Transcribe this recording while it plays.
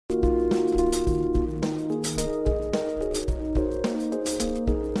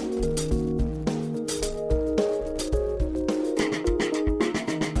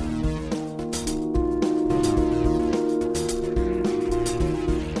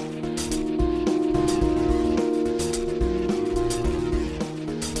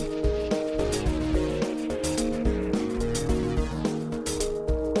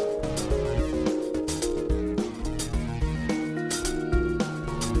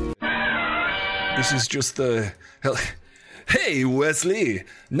This is just the... Hey, Wesley.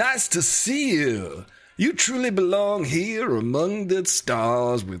 Nice to see you. You truly belong here among the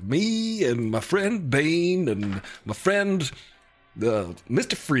stars with me and my friend Bane and my friend,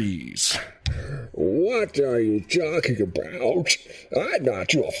 Mr. Freeze. What are you talking about? I'm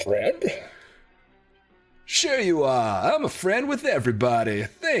not your friend. Sure you are. I'm a friend with everybody.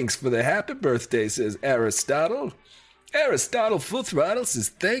 Thanks for the happy birthday, says Aristotle. Aristotle Full Throttle says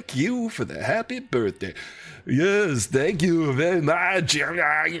thank you for the happy birthday. Yes, thank you very much.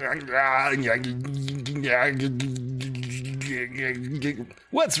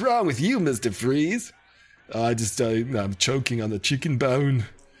 What's wrong with you, Mr. Freeze? I'm choking on the chicken bone.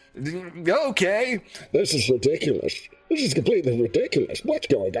 Okay. This is ridiculous. This is completely ridiculous. What's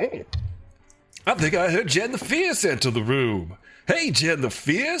going on? I think I heard Jen the Fierce enter the room. Hey, Jen the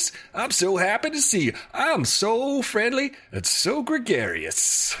Fierce. I'm so happy to see you. I'm so friendly and so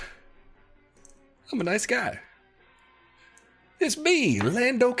gregarious. I'm a nice guy. It's me,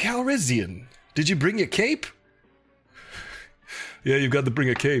 Lando Calrissian. Did you bring your cape? Yeah, you've got to bring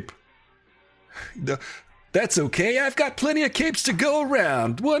a cape. That's okay. I've got plenty of capes to go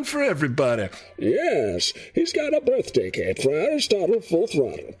around. One for everybody. Yes, he's got a birthday cape for Aristotle Full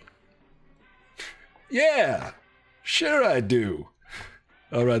Throttle. Yeah, sure I do.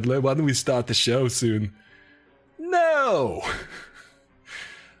 All right, why don't we start the show soon? No!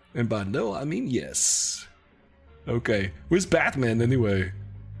 And by no, I mean yes. Okay, where's Batman anyway?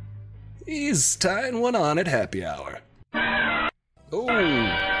 He's tying one on at happy hour.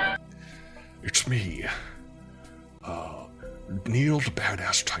 Oh, it's me, Neil the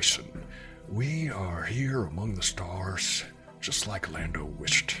Badass Tyson. We are here among the stars, just like Lando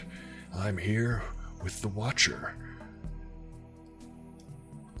wished. I'm here with the Watcher.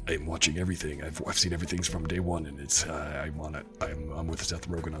 I'm watching everything. I've seen everything from day one, and it's I'm on it. I'm with Seth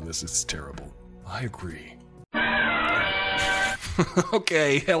Rogen on this. It's terrible. I agree.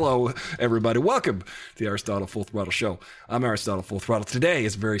 Okay, hello everybody. Welcome to the Aristotle Full Throttle Show. I'm Aristotle Full Throttle. Today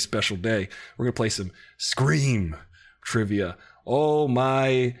is a very special day. We're gonna play some Scream trivia. Oh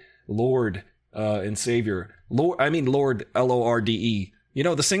my Lord and Savior, Lord Lorde. You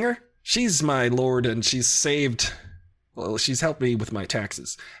know the singer? She's my Lord, and she's saved. Well, she's helped me with my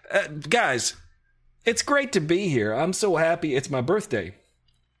taxes. Guys, it's great to be here. I'm so happy it's my birthday.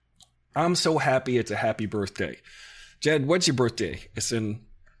 I'm so happy it's a happy birthday. Jed, what's your birthday? It's in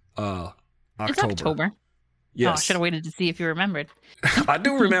October. It's October. Yes. Oh, I should have waited to see if you remembered. I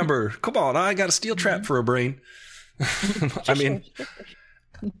do remember. Come on, I got a steel trap for a brain. I mean,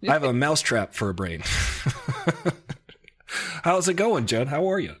 I have a mouse trap for a brain. How's it going, Jed? How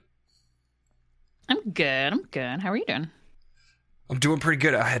are you? I'm good. How are you doing? I'm doing pretty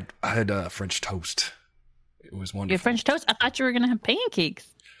good. I had French toast. It was wonderful. You had French toast? I thought you were going to have pancakes.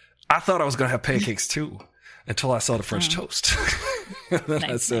 I thought I was going to have pancakes too, until I saw the French toast. And then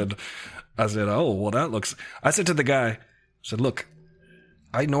Nice. I said, oh, well, that looks... I said to the guy, I said, look,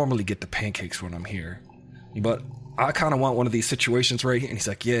 I normally get the pancakes when I'm here, but I kind of want one of these situations right here. And he's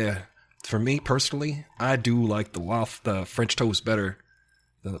like, yeah, for me personally, I do like the French toast better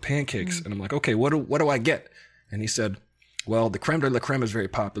than the pancakes. And I'm like, okay, what do I get? And he said, well, the creme de la creme is very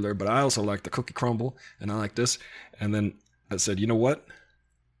popular, but I also like the cookie crumble, and I like this. And then I said, you know what?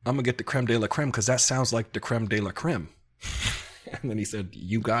 I'm going to get the creme de la creme because that sounds like the creme de la creme. And then he said,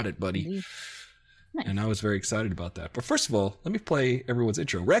 you got it, buddy. Nice. And I was very excited about that. But first of all, let me play everyone's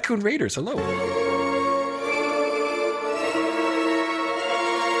intro. Raccoon Raiders, hello.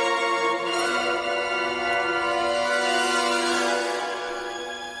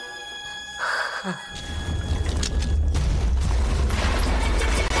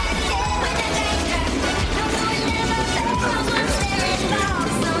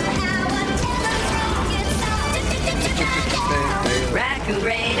 Raccoon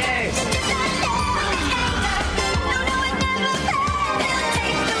Raiders!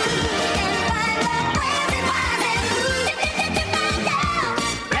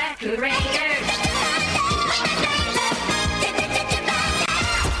 Raccoon Raiders!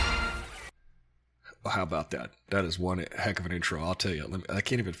 Well, how about that? That is one heck of an intro, I'll tell you. I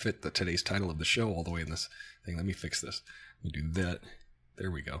can't even fit today's title of the show all the way in this thing. Let me fix this. Let me do that.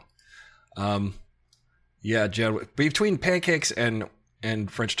 There we go. Yeah, Jed, between pancakes and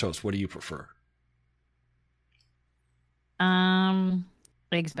French toast, what do you prefer?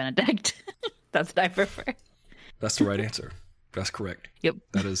 Eggs Benedict. That's what I prefer. That's the right answer. That's correct. Yep.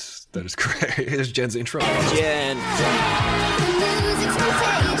 That is correct. Here's Jen's intro. Jen.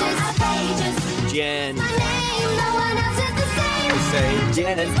 Jen. Say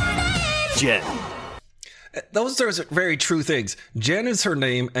Jen. Jen. Those are very true things. Jen is her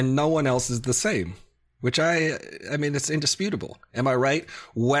name, and no one else is the same. Which I mean, it's indisputable. Am I right?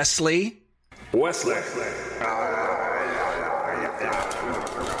 Wesley? Wesley.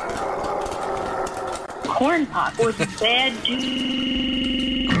 Corn Pop was a bad dude.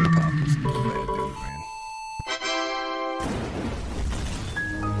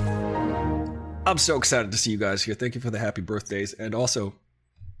 I'm so excited to see you guys here. Thank you for the happy birthdays. And also,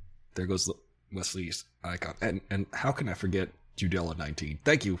 there goes Wesley's icon. And how can I forget Judella19?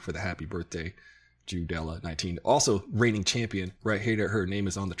 Thank you for the happy birthday, Judella19. Also, reigning champion. Right here, her name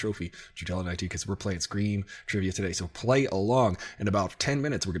is on the trophy, Judella19, because we're playing Scream Trivia today. So play along. In about 10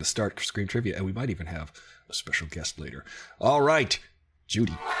 minutes, we're going to start Scream Trivia, and we might even have a special guest later. All right,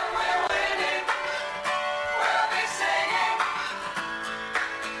 Judy.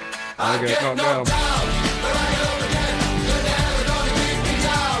 Okay, no.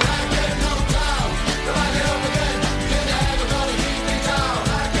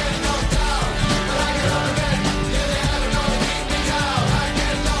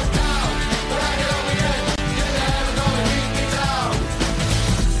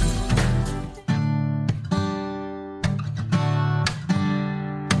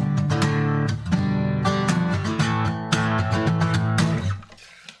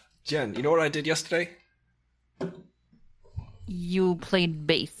 Jen, you know what I did yesterday? You played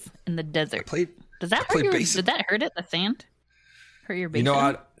bass in the desert. Does that I hurt your, bass. did that hurt it, the sand? Hurt your bass? You know,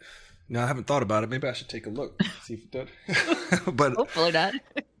 at all? I haven't thought about it. Maybe I should take a look, see if it did. But Hopefully not.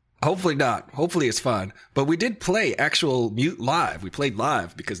 hopefully not. Hopefully it's fine. But we did play actual mute live. We played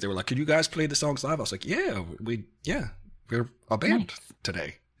live because they were like, "Could you guys play the songs live?" I was like, "Yeah, we're a band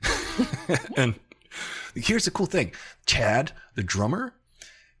today." And here's the cool thing: Chad, the drummer,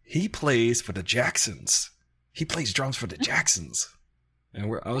 he plays for the Jacksons. He plays drums for the Jacksons. And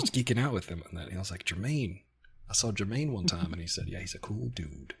I was geeking out with him on that. And I was like, Jermaine. I saw Jermaine one time, and he said, "Yeah, he's a cool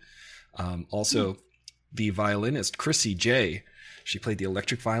dude." Also, the violinist, Chrissy J, she played the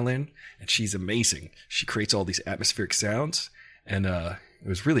electric violin, and she's amazing. She creates all these atmospheric sounds, and it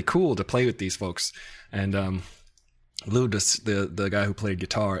was really cool to play with these folks. And Lou, the guy who played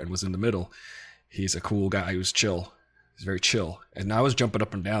guitar and was in the middle, he's a cool guy who's chill. He's very chill. And I was jumping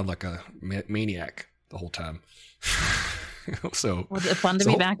up and down like a maniac the whole time. So Was it fun to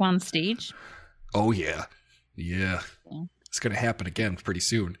be back on stage? Oh, yeah. It's going to happen again pretty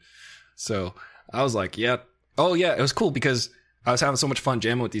soon. So I was like, yeah. Oh, yeah. It was cool because I was having so much fun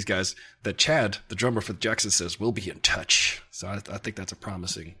jamming with these guys that Chad, the drummer for the Jacksons, says, "We'll be in touch." So I think that's a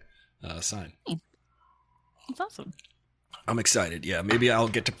promising sign. That's awesome. I'm excited. Yeah. Maybe I'll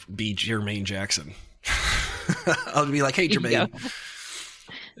get to be Jermaine Jackson. I'll be like, "Hey, Jermaine.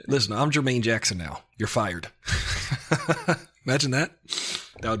 Listen, I'm Jermaine Jackson now. You're fired." Imagine that.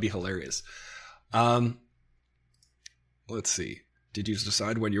 That would be hilarious. Let's see. Did you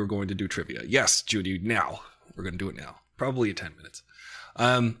decide when you were going to do trivia? Yes, Judy, now. We're going to do it now. Probably in 10 minutes.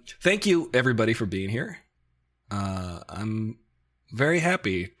 Thank you, everybody, for being here. I'm very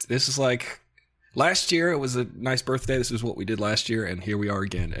happy. This is like last year. It was a nice birthday. This is what we did last year, and here we are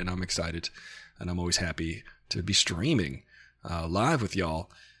again, and I'm excited, and I'm always happy to be streaming live with y'all.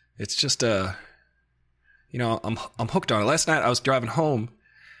 It's just, I'm hooked on it. Last night, I was driving home,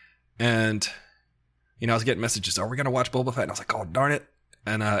 and I was getting messages. "Are we going to watch Boba Fett?" And I was like, "Oh, darn it."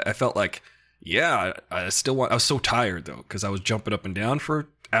 And I felt like, yeah, I was so tired though, because I was jumping up and down for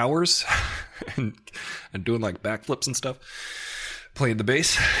hours and doing like backflips and stuff, playing the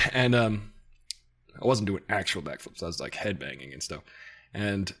bass. And I wasn't doing actual backflips. I was like headbanging and stuff.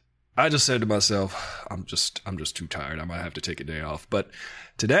 And I just said to myself, I'm just too tired. I might have to take a day off. But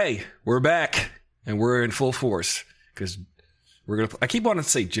today we're back and we're in full force because I keep wanting to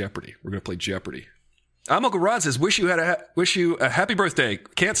say Jeopardy. We're going to play Jeopardy. I'm Uncle Ron says, wish you a happy birthday.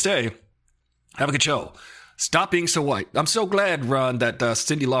 Can't stay. Have a good show. Stop being so white. I'm so glad, Ron, that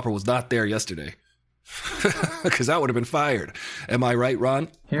Cyndi Lauper was not there yesterday. Because I would have been fired. Am I right, Ron?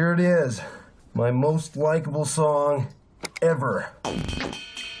 Here it is. My most likable song ever.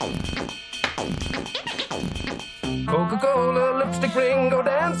 Coca-Cola, lipstick ring, go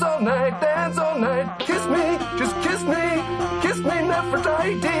dance all night, dance all night. Kiss me, just kiss me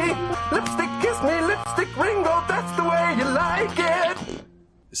Nefertiti. Lipstick, kiss me, lipstick ring, go, that's the way you like it.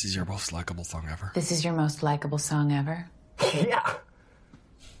 This is your most likable song ever. This is your most likable song ever. Yeah.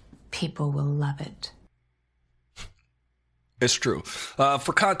 People will love it. It's true.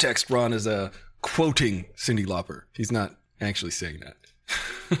 For context, Ron is quoting Cyndi Lauper. He's not actually saying that.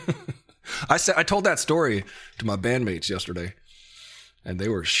 I told that story to my bandmates yesterday, and they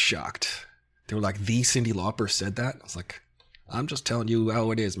were shocked. They were like, "The Cyndi Lauper said that?" I was like, "I'm just telling you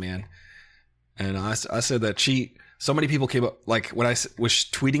how it is, man." And I said that so many people came up, like when I was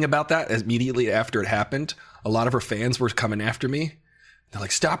tweeting about that immediately after it happened, a lot of her fans were coming after me. They're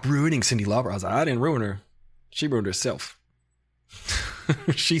like, stop ruining Cyndi Lauper. I was like, I didn't ruin her. She ruined herself.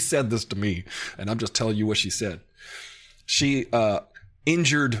 She said this to me, and I'm just telling you what she said. She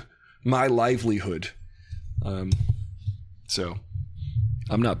injured my livelihood. So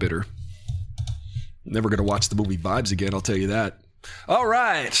I'm not bitter. Never going to watch the movie Vibes again, I'll tell you that. All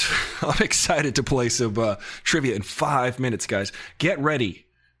right. I'm excited to play some trivia in 5 minutes, guys. Get ready.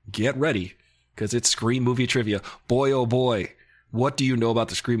 Get ready, because it's Scream movie trivia. Boy, oh boy. What do you know about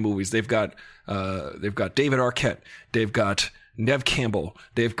the Scream movies? They've got David Arquette. They've got Nev Campbell.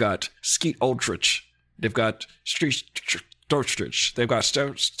 They've got Skeet Ulrich. They've got Street Dorstrich. They've got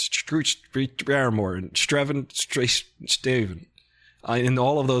Street Barrymore and Strevin Staven in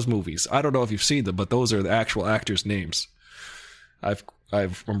all of those movies. I don't know if you've seen them, but those are the actual actors' names. I'm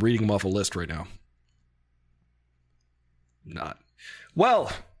reading them off a list right now. Not.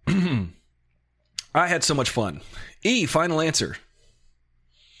 Well, I had so much fun. E, final answer.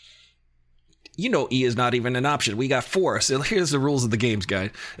 You know E is not even an option. We got 4. So here's the rules of the games, guys.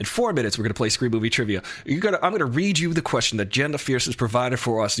 In 4 minutes, we're going to play Scream movie trivia. I'm going to read you the question that Jenna Fierce has provided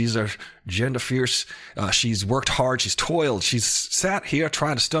for us. These are Jenna Fierce. She's worked hard. She's toiled. She's sat here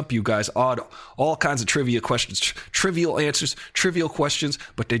trying to stump you guys on all kinds of trivia questions. Trivial answers, trivial questions,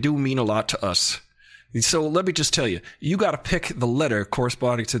 but they do mean a lot to us. So let me just tell you, you got to pick the letter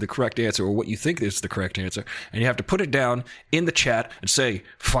corresponding to the correct answer, or what you think is the correct answer, and you have to put it down in the chat and say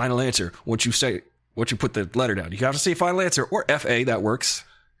final answer once you put the letter down. You have to say final answer, or FA, that works.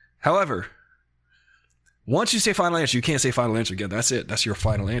 However, once you say final answer, you can't say final answer again. That's it. That's your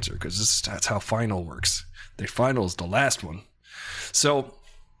final answer, because that's how final works. The final is the last one. So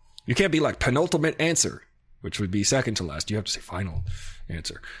you can't be like penultimate answer, which would be second to last. You have to say final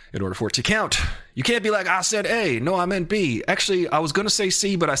answer in order for it to count. You can't be like, I said A. No, I meant B. Actually, I was going to say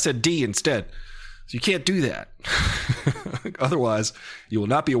C, but I said D instead. So you can't do that. Otherwise, you will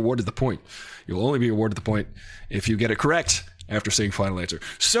not be awarded the point. You'll only be awarded the point if you get it correct after saying final answer.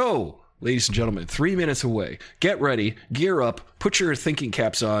 So, ladies and gentlemen, 3 minutes away. Get ready, gear up, put your thinking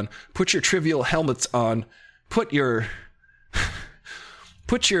caps on, put your trivial helmets on, put your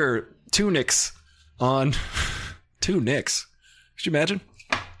tunics on. Tunics. Could you imagine?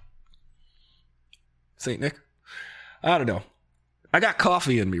 St. Nick? I don't know. I got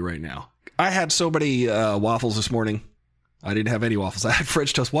coffee in me right now. I had so many waffles this morning. I didn't have any waffles. I had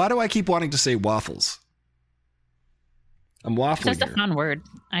French toast. Why do I keep wanting to say waffles? I'm waffling That's here. a fun word.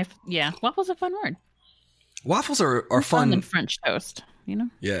 Waffle's a fun word. Waffles are fun. Than French toast, you know?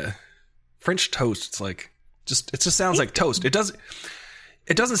 Yeah. French toast, it's like, it just sounds like toast. It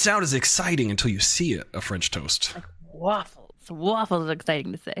doesn't sound as exciting until you see it, a French toast. Like waffles. Waffles is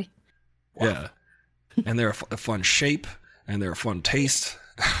exciting to say. Yeah. And they're a fun shape, and they're a fun taste.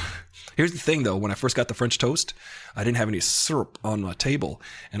 Here's the thing, though. When I first got the French toast, I didn't have any syrup on my table,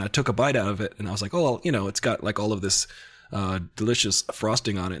 and I took a bite out of it, and I was like, oh, well, it's got like all of this delicious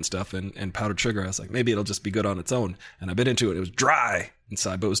frosting on it and stuff, and powdered sugar. I was like, maybe it'll just be good on its own. And I bit into it. It was dry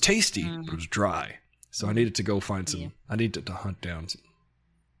inside, but it was tasty, but it was dry. So I needed to go find some. Yeah. I needed to hunt down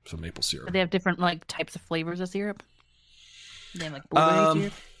some maple syrup. But they have different types of flavors of syrup. They have blueberry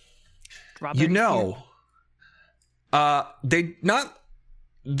syrup. Strawberry syrup.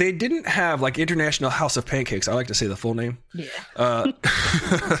 They didn't have International House of Pancakes. I like to say the full name. Yeah.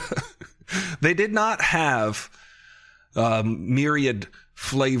 They did not have myriad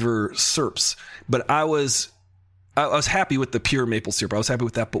flavor syrups, but I was happy with the pure maple syrup. I was happy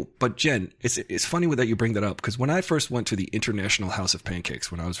with that. But Jen, it's funny that you bring that up, because when I first went to the International House of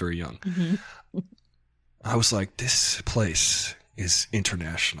Pancakes when I was very young, I was like, this place is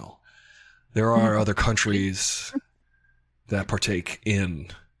international. There are other countries that partake in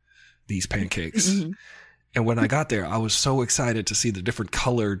these pancakes. Mm-hmm. And when I got there, I was so excited to see the different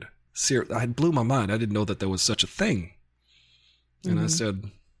colored syrup. It blew my mind. I didn't know that there was such a thing. And I said,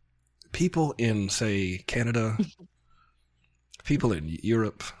 people in, say, Canada, people in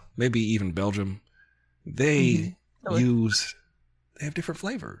Europe, maybe even Belgium, they have different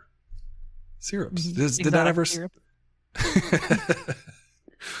flavor syrups. Did that ever? Syrup.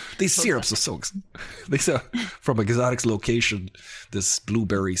 These syrups are so. These are from an exotic location. This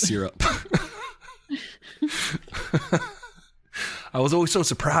blueberry syrup. I was always so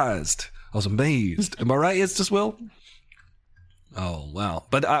surprised. I was amazed. Am I right, It's Will? Oh wow!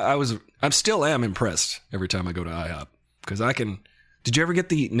 But I still am impressed every time I go to IHOP, because I can. Did you ever get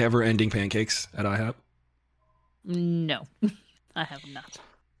the never-ending pancakes at IHOP? No, I have not.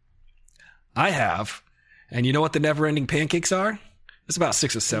 I have, and you know what the never-ending pancakes are? It's about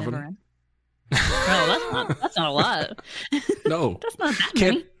 6 or 7. Oh, that's not a lot. No, That's not that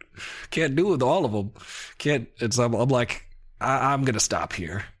many. can't do with all of them. Can't. I'm like, I'm gonna stop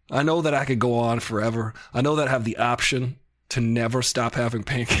here. I know that I could go on forever. I know that I have the option to never stop having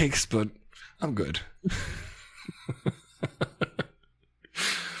pancakes, but I'm good.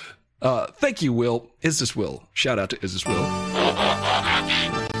 Thank you, Will. Is this Will? Shout out to Is this Will.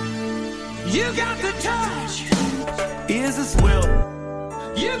 You got the touch. Is this Will?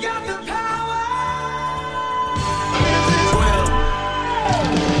 You got the power. Is this Will?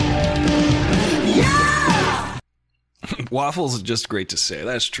 Yeah! Waffles is just great to say.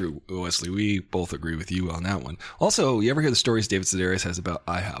 That's true, Wesley. We both agree with you on that one. Also, you ever hear the stories David Sedaris has about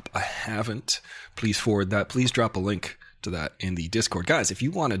IHOP? I haven't. Please forward that. Please drop a link to that in the Discord. Guys, if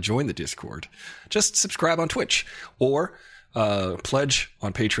you want to join the Discord, just subscribe on Twitch or pledge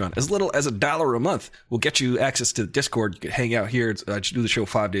on Patreon. As little as $1 a month will get you access to the Discord. You can hang out here. I do the show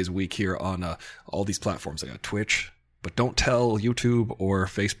 5 days a week here on all these platforms. I got Twitch, but don't tell YouTube or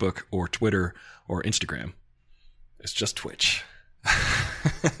Facebook or Twitter or Instagram. It's just Twitch.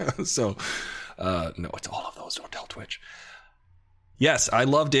 So, no, it's all of those. Don't tell Twitch. Yes, I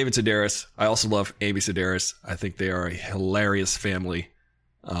love David Sedaris. I also love Amy Sedaris. I think they are a hilarious family.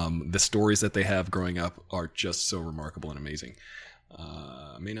 The stories that they have growing up are just so remarkable and amazing.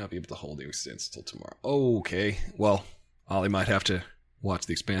 I may not be able to hold The Expanse till tomorrow. Okay, well, Ollie might have to watch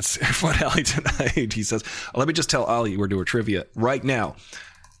The Expanse for Ollie tonight. He says, let me just tell Ollie we're doing trivia right now.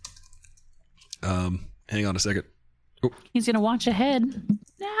 Hang on a second. Oh. He's going to watch ahead.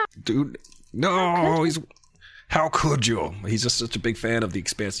 Dude, no, how could you? He's just such a big fan of The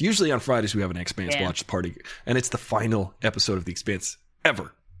Expanse. Usually on Fridays we have an Expanse watch party, and it's the final episode of The Expanse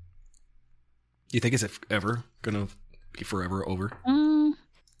ever. You think it's ever gonna be forever over?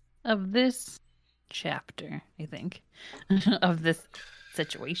 Of this chapter, I think. Of this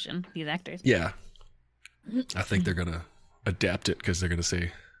situation, these actors. Yeah. I think they're gonna adapt it because they're gonna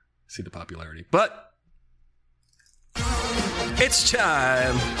see the popularity. But it's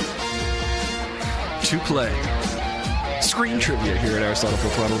time to play Screen Trivia here at Aristotle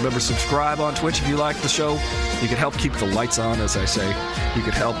Full Throttle. Remember, subscribe on Twitch if you like the show. You can help keep the lights on, as I say. You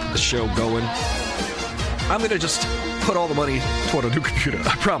can help the show going. I'm going to just put all the money toward a new computer,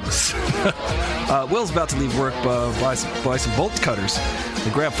 I promise. Will's about to leave work, buy some bolt cutters,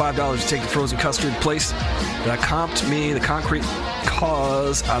 and grab $5 to take the frozen custard place that comped me the concrete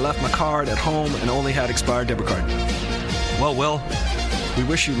cause I left my card at home and only had expired debit card. Well, Will, we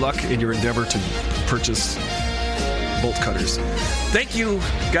wish you luck in your endeavor to purchase bolt cutters. Thank you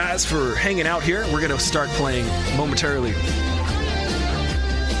guys for hanging out here. We're going to start playing momentarily.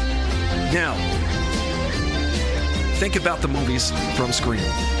 Now, think about the movies from Scream.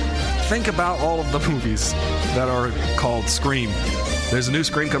 Think about all of the movies that are called Scream. There's a new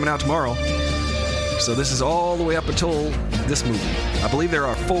Scream coming out tomorrow. So this is all the way up until this movie. I believe there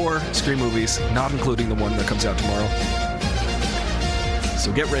are 4 Scream movies, not including the one that comes out tomorrow.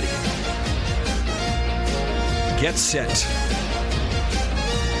 So get ready. Get set.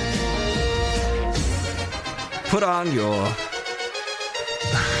 Put on your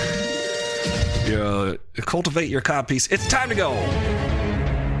cultivate your codpiece. It's time to go.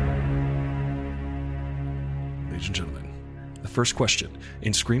 Ladies and gentlemen, the first question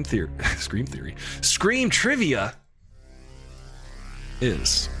in Scream Trivia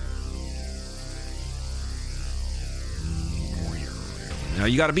is... Now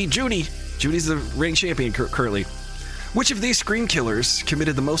you gotta beat Judy. Judy's the reigning champion currently. Which of these Scream killers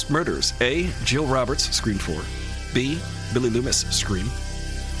committed the most murders? A. Jill Roberts, Scream 4. B. Billy Loomis, Scream.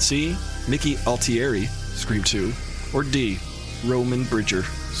 C. Mickey Altieri, Scream 2. Or D. Roman Bridger,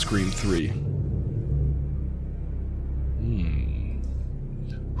 Scream 3.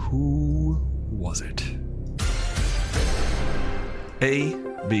 Who was it? A,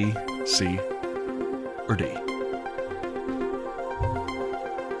 B, C, or D?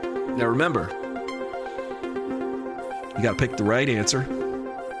 Now remember, you gotta pick the right answer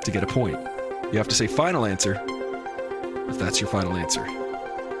to get a point. You have to say final answer if that's your final answer.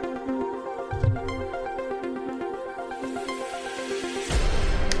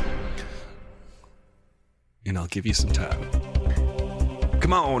 And I'll give you some time.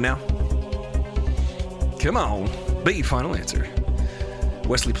 Come on now. Come on. B, final answer.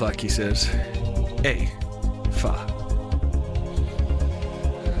 Wesley Plotke says A, fa.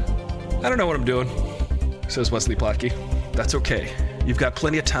 I don't know what I'm doing, says Wesley Plotke. That's okay. You've got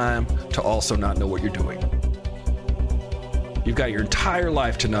plenty of time to also not know what you're doing. You've got your entire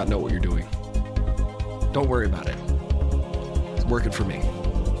life to not know what you're doing. Don't worry about it. It's working for me.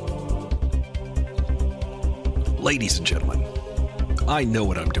 Ladies and gentlemen, I know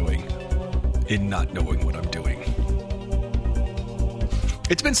what I'm doing. in not knowing what I'm doing.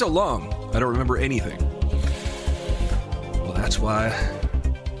 It's been so long, I don't remember anything. Well, that's why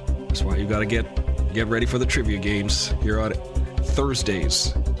you gotta get ready for the trivia games here on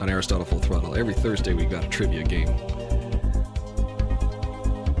Thursdays on Aristotle Full Throttle. Every Thursday we got a trivia game.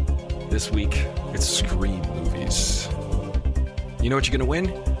 This week, it's Scream movies. You know what you're gonna win?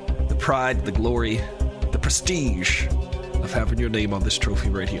 The pride, the glory, the prestige of having your name on this trophy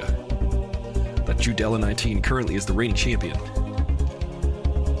right here. That Judella 19 currently is the reigning champion.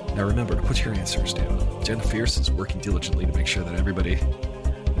 Now remember to put your answers down. Jenna Fierce is working diligently to make sure that everybody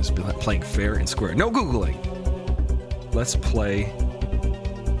is playing fair and square. No Googling! Let's play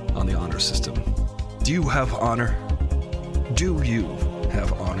on the honor system. Do you have honor? Do you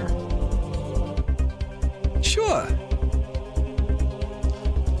have honor? Sure.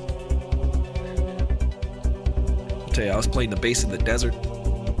 I'll tell you, I was playing the bass in the desert.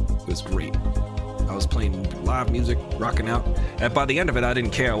 It was great. I was playing live music, rocking out. And by the end of it, I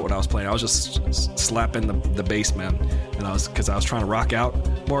didn't care what I was playing. I was just slapping the bass, man. And because I was trying to rock out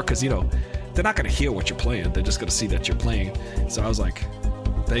more, because, you know, they're not going to hear what you're playing. They're just going to see that you're playing. So I was like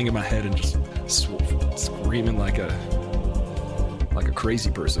banging my head and just screaming like a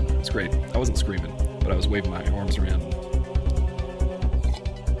crazy person. It's great. I wasn't screaming, but I was waving my arms around.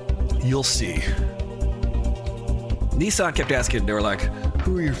 You'll see. Nissan kept asking, they were like,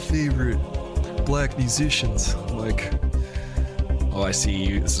 who are your favorite black musicians? I'm like, oh, I see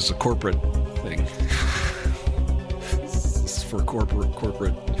you. This is a corporate thing. This is for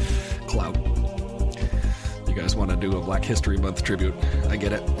corporate clout. You guys want to do a Black History Month tribute. I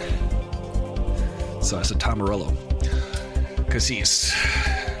get it. So I said Tom Morello, because he's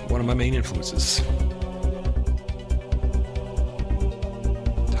one of my main influences.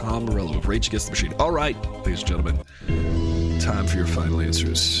 Tom Morello of Rage Against the Machine. All right, ladies and gentlemen, time for your final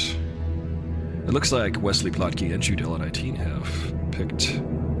answers. It looks like Wesley Plotke and Judella 19 have picked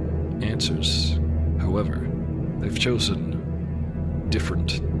answers. However, they've chosen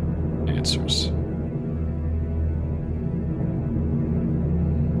different answers.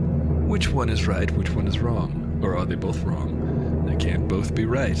 Which one is right? Which one is wrong? Or are they both wrong? They can't both be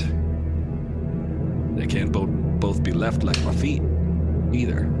right. They can't both be left like my feet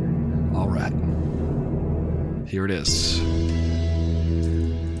either. All right. Here it is.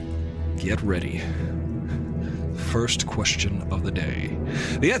 Get ready. First question of the day.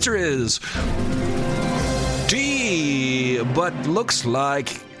 The answer is D, but looks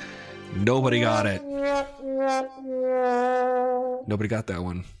like nobody got it. Nobody got that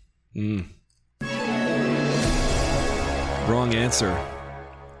one. Wrong answer.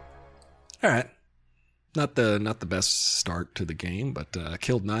 All right. Not the best start to the game, but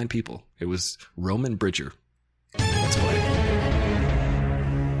killed 9 people. It was Roman Bridger. That's why.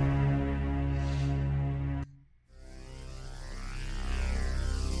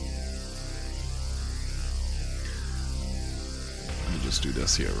 Let me just do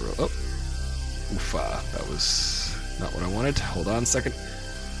this here. Oh. Oofa. That was not what I wanted. Hold on a second.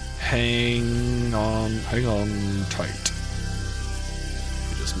 Hang on tight.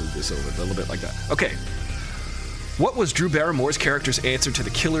 Let me just move this over a little bit like that. Okay. What was Drew Barrymore's character's answer to the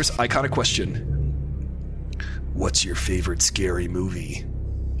killer's iconic question? What's your favorite scary movie?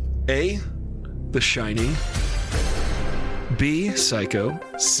 A, The Shining. B, Psycho.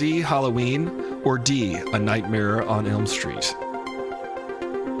 C, Halloween. Or D, A Nightmare on Elm Street.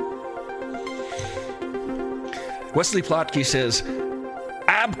 Wesley Plotke says,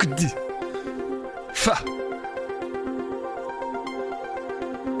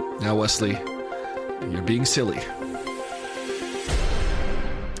 Now, Wesley, you're being silly.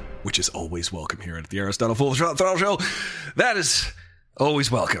 Which is always welcome here at the Aristotle Full Throttle Show. That is always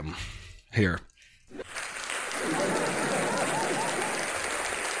welcome here.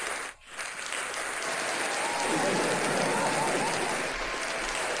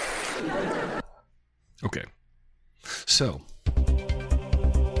 Okay. So,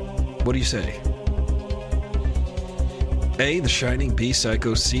 what do you say? A, The Shining, B,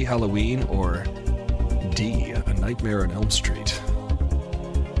 Psycho, C, Halloween, or D, A Nightmare on Elm Street?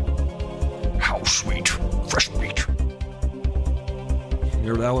 How sweet. Fresh meat.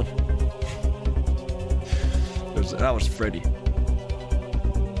 Remember that one? That was Freddy.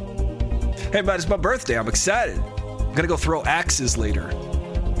 Hey, man, it's my birthday. I'm excited. I'm gonna go throw axes later.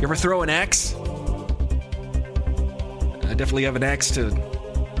 You ever throw an axe? I definitely have an axe to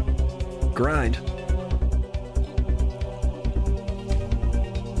grind.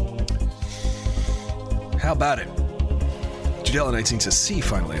 How about it? Judella 19 says C,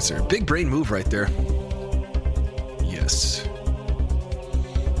 final answer. Big brain move right there. Yes.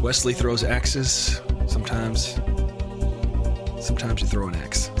 Wesley throws axes. Sometimes you throw an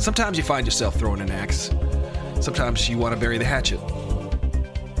axe. Sometimes you find yourself throwing an axe. Sometimes you want to bury the hatchet.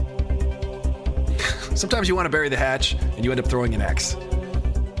 Sometimes you want to bury the hatch and you end up throwing an axe.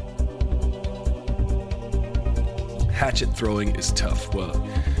 Hatchet throwing is tough. Well,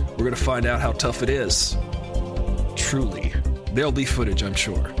 we're going to find out how tough it is. Truly. There'll be footage, I'm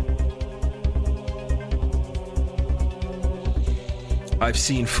sure. I've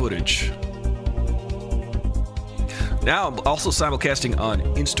seen footage. Now I'm also simulcasting on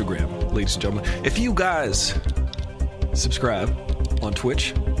Instagram, ladies and gentlemen. If you guys subscribe on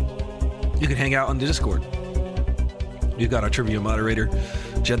Twitch, you can hang out on the Discord. You've got our trivia moderator,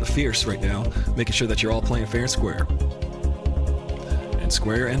 Jen the Fierce, right now, making sure that you're all playing fair and square. And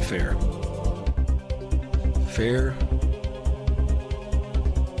square and fair. Fair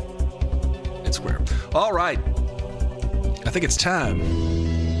and square. All right. I think it's time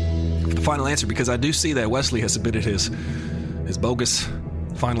for the final answer, because I do see that Wesley has submitted his bogus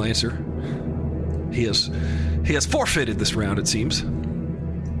final answer. He has forfeited this round, it seems.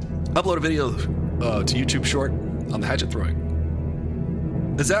 Upload a video to YouTube Short on the hatchet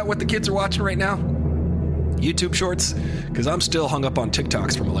throwing. Is that what the kids are watching right now? YouTube Shorts? Because I'm still hung up on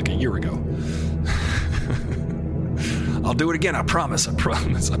TikToks from like a year ago. I'll do it again, I promise. I've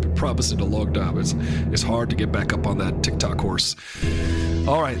been promising a long time. It's hard to get back up on that TikTok horse.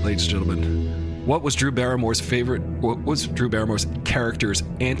 All right, ladies and gentlemen. What was Drew Barrymore's character's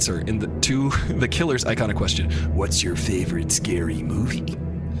answer in the Killer's iconic question? What's your favorite scary movie?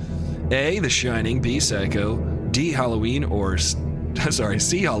 A, The Shining, B, Psycho, D, Halloween, or C,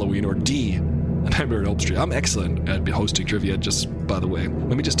 Halloween, or D, Nightmare on Elm Street. I'm excellent at hosting trivia, just by the way.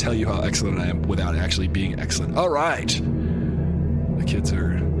 Let me just tell you how excellent I am without actually being excellent. All right.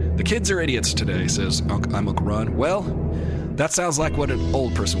 The kids are idiots today, says I'm Uncle Ron. Well, that sounds like what an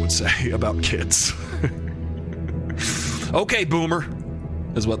old person would say about kids. Okay, boomer,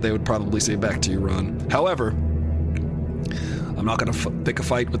 is what they would probably say back to you, Ron. However, I'm not going to pick a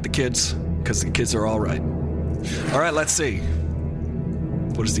fight with the kids, because the kids are all right. All right, let's see.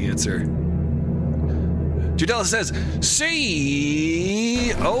 What is the answer? Judella says,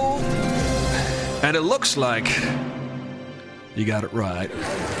 C. Oh. And it looks like you got it right.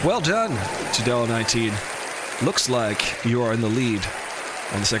 Well done, Judella19. Looks like you are in the lead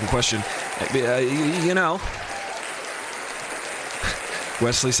on the second question. You know.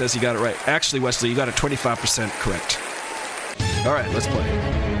 Wesley says you got it right. Actually, Wesley, you got it 25% correct. All right, let's play.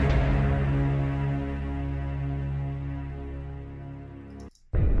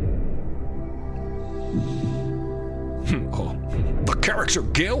 The character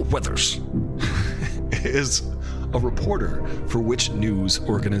Gale Weathers is a reporter for which news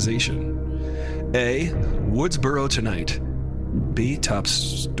organization? A, Woodsboro Tonight. B, Top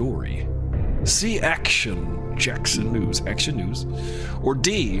Story. C, Action Jackson News. Action News. Or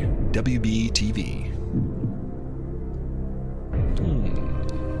D, WBTV.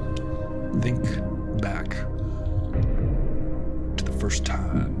 Think back to the first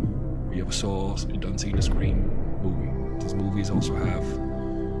time you ever you done seen a Scream movie. These movies also have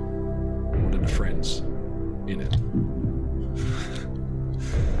one of the friends in it.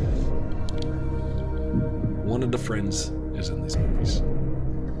 One of the friends is in these movies.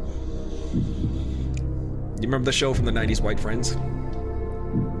 You remember the show from the 90s, White Friends?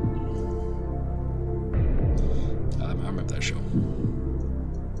 I remember that show.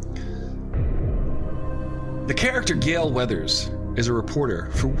 The character Gale Weathers is a reporter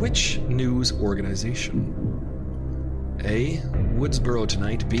for which news organization? A, Woodsboro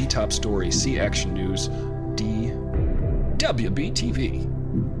Tonight. B, Top Story. C, Action News. D, WBTV.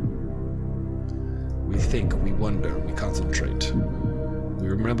 We think, we wonder, we concentrate. We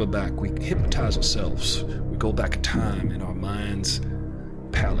remember back, we hypnotize ourselves. We go back in time in our mind's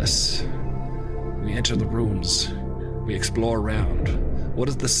palace. We enter the rooms. We explore around. What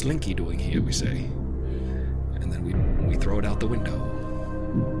is the slinky doing here, we say. And then we throw it out the window.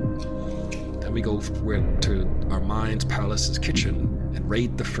 Then we go to our mind's palace's kitchen and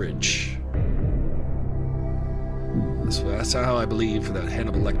raid the fridge. That's how I believe that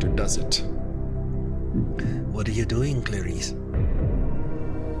Hannibal Lecter does it. What are you doing, Clarice?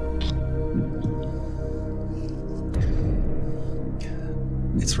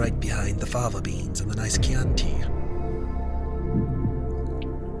 It's right behind the fava beans and the nice Chianti.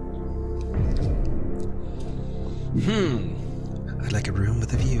 I'd like a room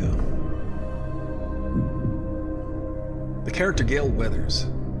with a view. The character Gale Weathers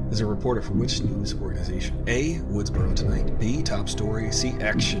is a reporter for which news organization? A, Woodsboro Tonight. B, Top Story. C,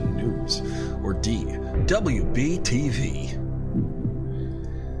 Action News. Or D, WBTV.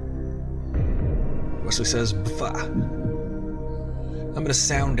 Wesley says, Fa. I'm going to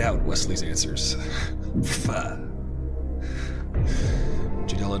sound out Wesley's answers. Fa.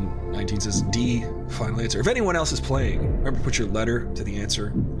 Jadella 19 says D, final answer. If anyone else is playing, remember to put your letter to the answer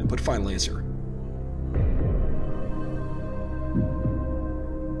and put final answer.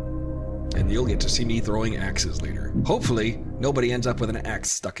 And you'll get to see me throwing axes later. Hopefully, nobody ends up with an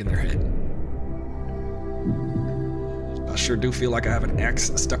axe stuck in their head. I sure do feel like I have an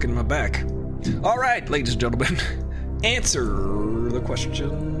axe stuck in my back. All right, ladies and gentlemen, answer the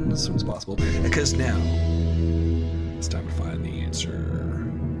question as soon as possible, because now it's time to find the answer.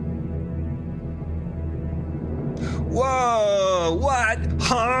 Whoa, what?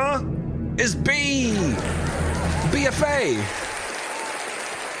 Huh? Is B. BFA.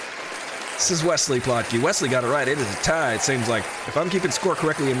 This is Wesley Plotke. Wesley got it right. It is a tie. It seems like, if I'm keeping score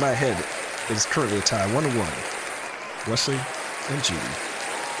correctly in my head, it is currently a tie, 1-1. Wesley and Judy.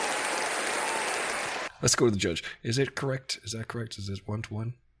 Let's go to the judge. Is it correct? Is that correct? Is it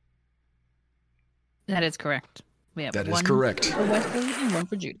 1-1? That is correct. We have That is one correct. for Wesley and one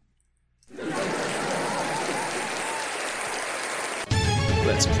for Judy.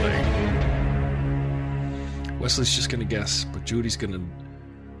 Let's play. Wesley's just gonna guess, but Judy's gonna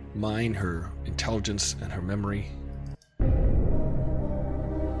mine her intelligence and her memory.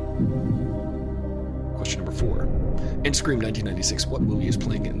 Question number 4. In Scream 1996, what movie is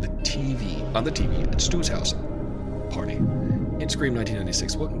playing on the TV at Stu's house party? In Scream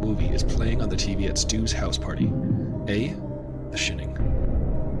 1996, what movie is playing on the TV at Stu's house party? A. The Shining.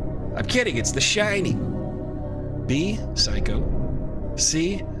 I'm kidding, it's The Shining. B. Psycho.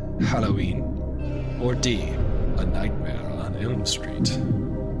 C. Halloween. Or D. A Nightmare on Elm Street.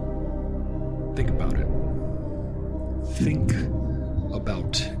 Think about it. Think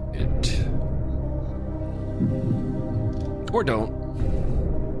about it. Or don't.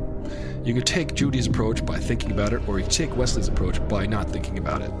 You could take Judy's approach by thinking about it, or you could take Wesley's approach by not thinking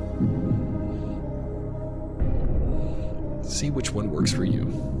about it. See which one works for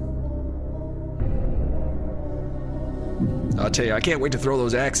you. I'll tell you, I can't wait to throw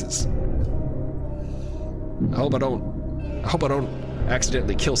those axes. I hope I don't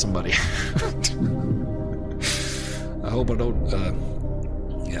accidentally kill somebody. I hope I don't,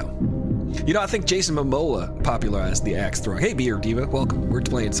 yeah. You know, I think Jason Momoa popularized the axe throwing. Hey, Beer Diva, welcome. We're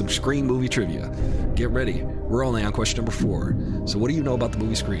playing some Scream movie trivia. Get ready. We're only on question number 4. So what do you know about the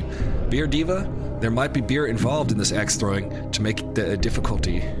movie Scream? Beer Diva, there might be beer involved in this axe throwing to make the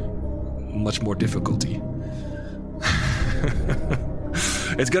difficulty much more difficulty.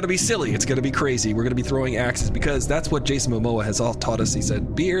 It's going to be silly. It's going to be crazy. We're going to be throwing axes because that's what Jason Momoa has all taught us. He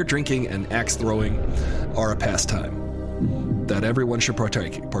said beer, drinking, and axe throwing are a pastime that everyone should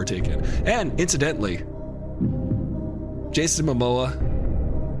partake in. And incidentally, Jason Momoa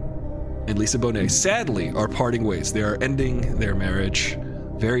and Lisa Bonet sadly are parting ways. They are ending their marriage.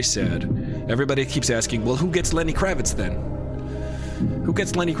 Very sad. Everybody keeps asking, well, who gets Lenny Kravitz then? Who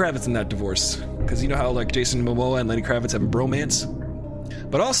gets Lenny Kravitz in that divorce? Because you know how like Jason Momoa and Lenny Kravitz have a bromance?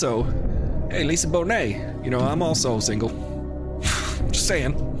 But also, hey, Lisa Bonet, you know, I'm also single. Just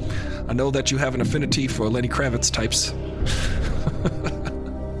saying. I know that you have an affinity for Lenny Kravitz types.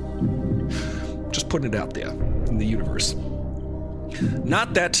 Just putting it out there in the universe.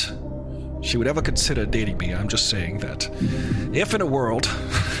 Not that she would ever consider dating me. I'm just saying that if in a world,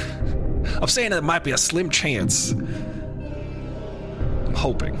 I'm saying there might be a slim chance. I'm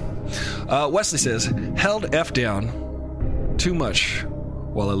hoping. Wesley says, held F down too much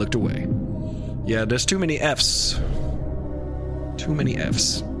while I looked away. Yeah, there's too many F's. Too many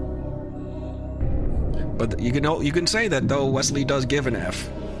F's. But you can say that though. Wesley does give an F.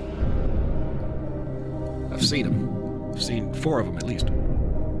 I've seen him. I've seen 4 of them at least.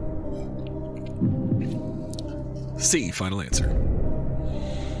 C, final answer.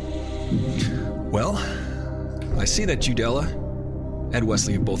 Well, I see that Judella and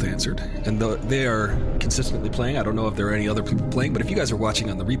Wesley have both answered, and they are consistently playing. I don't know if there are any other people playing, but if you guys are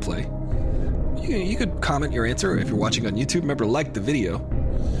watching on the replay, you could comment your answer. If you're watching on YouTube, remember to like the video.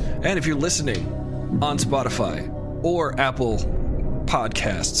 And if you're listening on Spotify or Apple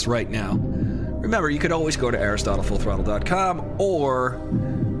Podcasts right now, remember you could always go to AristotleFullThrottle.com or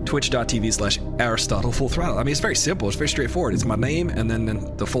twitch.tv/AristotleFullThrottle. I mean, it's very simple. It's very straightforward. It's my name and then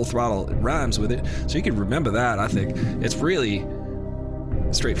the full throttle rhymes with it. So you can remember that, I think. It's really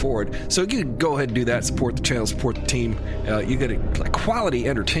straightforward. So you can go ahead and do that. Support the channel, support the team. You get quality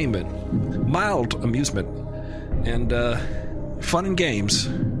entertainment, mild amusement, and fun and games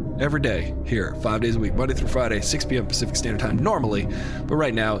every day here, 5 days a week, Monday through Friday, 6 p.m. Pacific Standard Time normally. But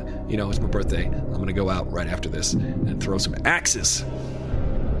right now, you know, it's my birthday. I'm going to go out right after this and throw some axes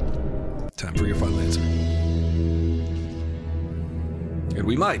Time for your final answer. And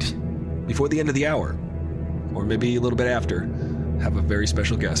we might, before the end of the hour, or maybe a little bit after, have a very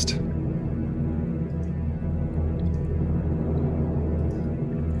special guest.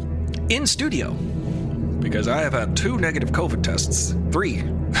 In studio, because I have had 2 negative COVID tests, 3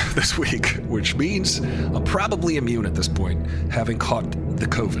 this week, which means I'm probably immune at this point, having caught the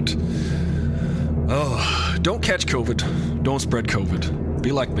COVID. Oh, don't catch COVID. Don't spread COVID.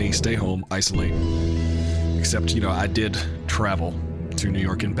 Be like me, stay home, isolate. Except, I did travel to New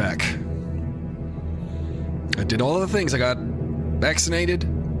York and back. I did all of the things. I got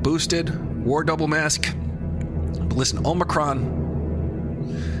vaccinated, boosted, wore a double mask. But listen,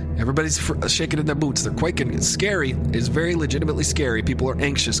 Omicron, everybody's shaking in their boots. They're quaking. It's scary. It's very legitimately scary. People are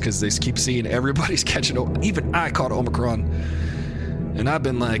anxious because they keep seeing everybody's catching. Even I caught Omicron. And I've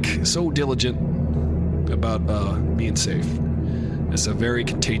been so diligent about being safe. It's a very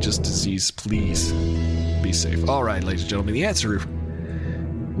contagious disease. Please be safe. All right, ladies and gentlemen, the answer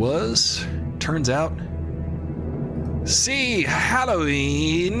was, turns out, C,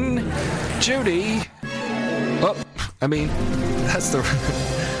 Halloween. Judy. That's the...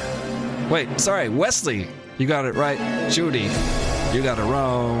 Wait, sorry, Wesley. You got it right. Judy, you got it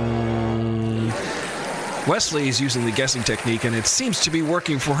wrong. Wesley is using the guessing technique, and it seems to be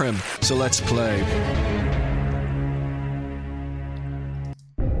working for him. So let's play.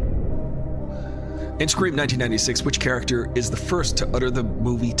 In Scream 1996, which character is the first to utter the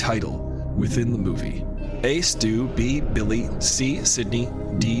movie title within the movie? A, Stu, B, Billy, C, Sidney,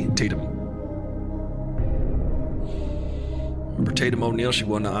 D, Tatum. Remember Tatum O'Neal? She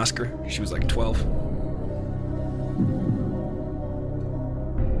won the Oscar. She was 12.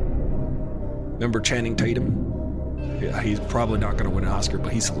 Remember Channing Tatum? Yeah, he's probably not going to win an Oscar,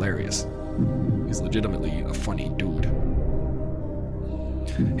 but he's hilarious. He's legitimately a funny dude.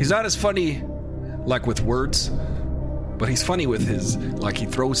 He's not as funny with words, but he's funny with his, he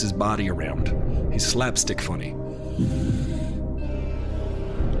throws his body around. He's slapstick funny.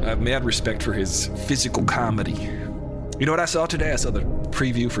 I have mad respect for his physical comedy. You know what I saw today? I saw the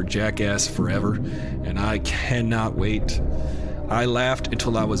preview for Jackass Forever, and I cannot wait. I laughed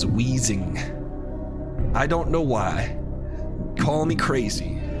until I was wheezing. I don't know why. Call me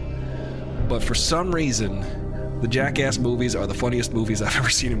crazy. But for some reason, the Jackass movies are the funniest movies I've ever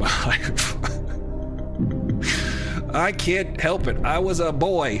seen in my life. I can't help it. I was a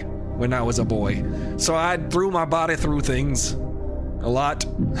boy when I was a boy. So I threw my body through things a lot.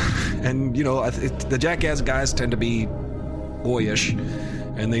 And, the Jackass guys tend to be boyish.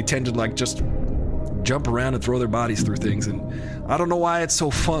 And they tend to, just jump around and throw their bodies through things. And I don't know why it's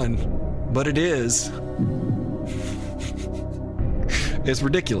so fun, but it is. It's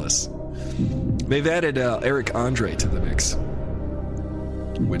ridiculous. They've added Eric Andre to the mix,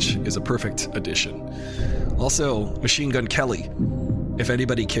 which is a perfect addition. Also, Machine Gun Kelly, if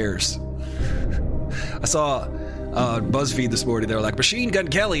anybody cares. I saw BuzzFeed this morning. They were like, Machine Gun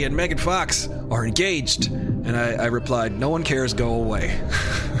Kelly and Megan Fox are engaged. And I replied, no one cares, go away.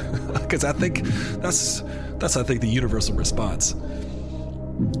 Because I think that's the universal response.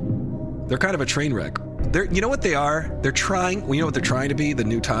 They're kind of a train wreck. You know what they are? They're trying to be? The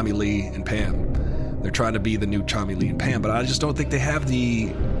new Tommy Lee and Pam. They're trying to be the new Tommy Lee and Pam, but I just don't think they have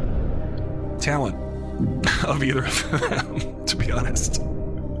the talent of either of them, to be honest.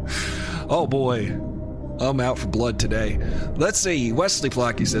 Oh boy, I'm out for blood today. Let's see, Wesley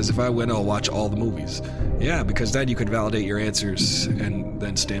Flocky says, if I win, I'll watch all the movies. Yeah, because then you can validate your answers and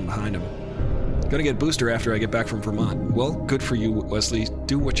then stand behind them. Gonna get booster after I get back from Vermont. Well, good for you, Wesley.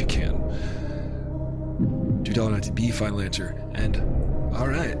 Do what you can. $2.90 final answer. And all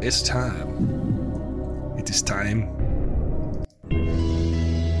right, it's time. It is time.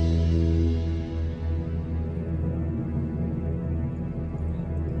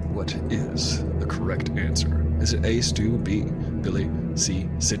 What is the correct answer? Is it A, Stu, B, Billy, C,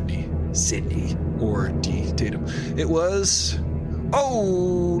 Sidney, or D, Tatum? It was...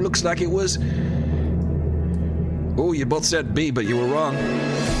 Oh, looks like it was... Oh, you both said B, but you were wrong.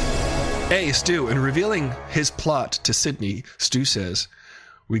 A, Stu. In revealing his plot to Sidney, Stu says,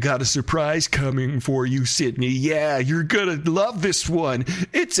 "We got a surprise coming for you, Sidney. Yeah, you're gonna love this one.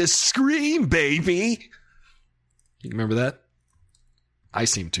 It's a Scream, baby." You remember that? I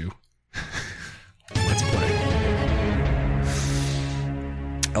seem to. Let's play.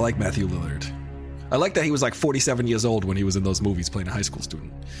 I like Matthew Lillard. I like that he was 47 years old when he was in those movies playing a high school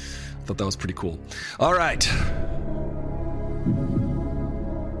student. I thought that was pretty cool. All right.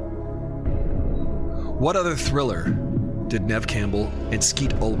 What other thriller did Neve Campbell and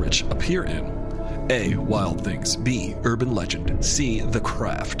Skeet Ulrich appear in? A, Wild Things. B, Urban Legend. C, The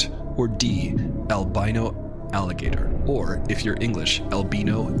Craft. or D, albino alligator? Or, if you're English,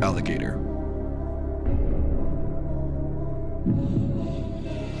 albino alligator.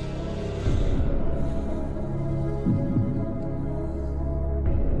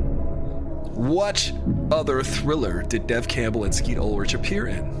 What other thriller did Dev Campbell and Skeet Ulrich appear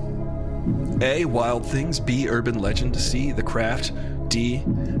in? A, Wild Things. B, Urban Legend. C, The Craft. D,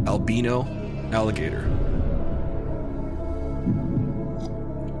 Albino Alligator.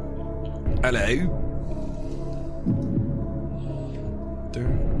 Hello?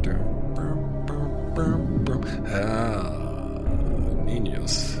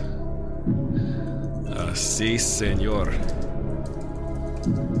 Niños. Sí, señor.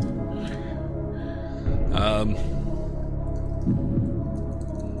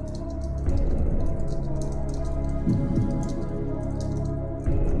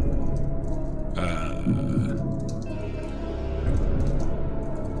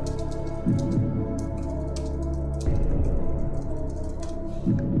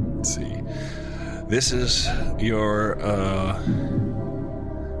 Let's see. This is your,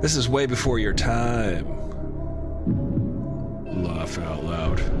 this is way before your time. Laugh out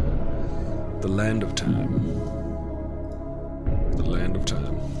loud. The Land of Time. The Land of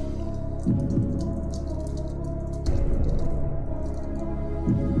Time.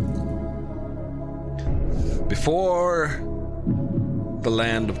 Before the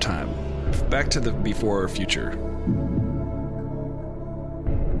Land of Time. Back to the before future.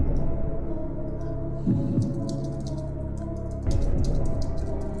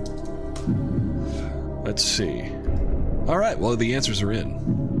 Let's see. All right, well, the answers are in.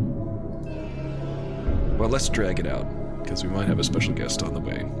 Well, let's drag it out, because we might have a special guest on the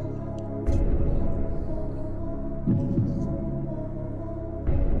way.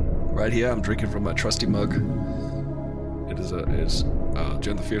 Right here, I'm drinking from my trusty mug.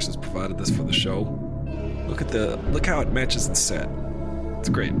 Jen the Fierce has provided this for the show. Look how it matches the set. It's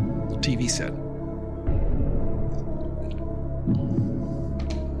great. TV set.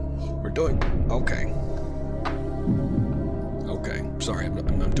 We're doing okay. Okay, sorry,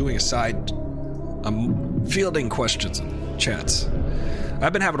 I'm doing a side. I'm fielding questions and chats.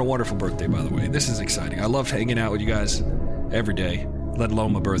 I've been having a wonderful birthday, by the way. This is exciting. I love hanging out with you guys every day, let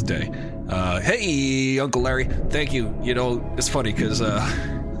alone my birthday. Hey, Uncle Larry, thank you. You know, it's funny because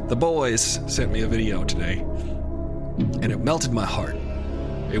the boys sent me a video today, and it melted my heart.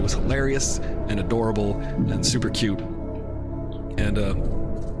 It was hilarious and adorable and super cute. And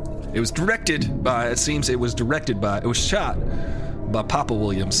it was directed by, it was shot by Papa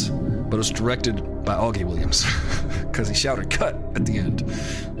Williams, but it was directed by Augie Williams because he shouted cut at the end,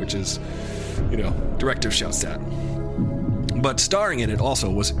 which is, you know, director shouts that. But starring in it also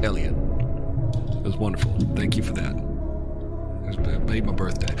was Elliot. It was wonderful. Thank you for that. It made my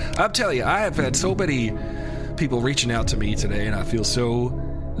birthday. I'll tell you, I have had so many people reaching out to me today, and I feel so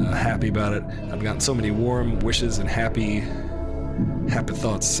happy about it. I've gotten so many warm wishes and happy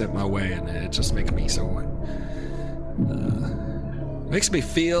thoughts sent my way, and it just makes me so makes me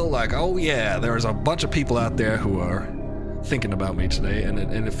feel like, oh yeah, there's a bunch of people out there who are thinking about me today, and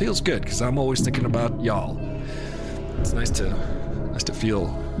it feels good because I'm always thinking about y'all. It's nice to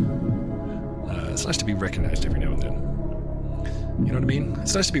feel. It's nice to be recognized every now and then. You know what I mean?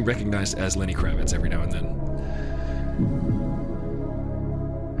 It's nice to be recognized as Lenny Kravitz every now and then.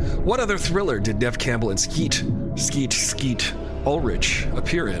 What other thriller did Dev Campbell and Skeet Ulrich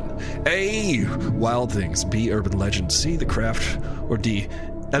appear in? A, Wild Things. B, Urban Legend. C, The Craft. Or D,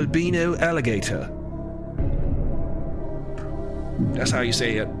 Albino Alligator. That's how you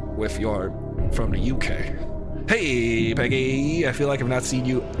say it if you're from the UK. Hey, Peggy. I feel like I've not seen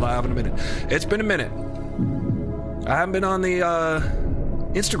you live in a minute. It's been a minute. I haven't been on the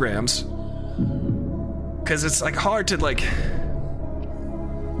Instagrams because it's like hard to like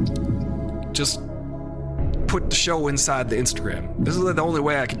just put the show inside the Instagram. This is the only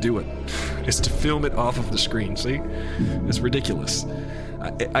way I can do it, is to film it off of the screen. See? It's ridiculous.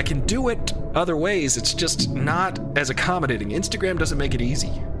 I can do it other ways. It's just not as accommodating. Instagram doesn't make it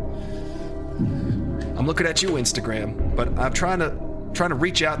easy. I'm looking at you, Instagram, but I'm trying to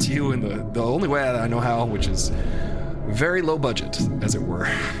reach out to you in the only way that I know how, which is very low budget, as it were.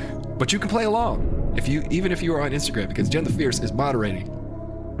 But you can play along even if you are on Instagram, because Jen the Fierce is moderating.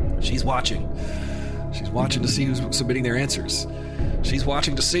 She's watching. She's watching to see who's submitting their answers. She's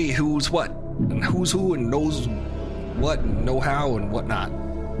watching to see who's what, and who's who, and knows what, and know how, and whatnot.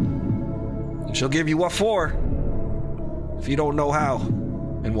 And she'll give you what for if you don't know how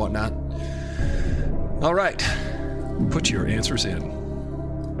and whatnot. All right, put your answers in.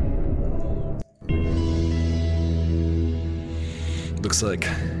 Looks like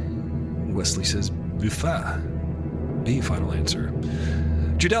Wesley says Buffet. B, final answer.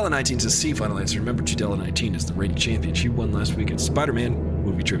 Judella19 says C, final answer. Remember, Judella19 is the reigning champion. She won last week at Spider-Man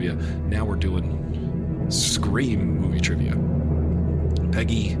movie trivia. Now we're doing Scream movie trivia.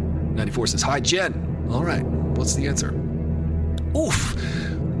 Peggy94 says, hi, Jen. All right, what's the answer? Oof.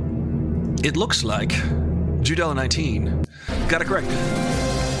 It looks like Judella19 got it correct.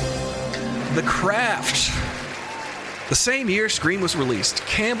 The Craft. The same year Scream was released,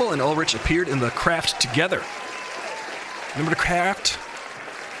 Campbell and Ulrich appeared in The Craft together. Remember The Craft?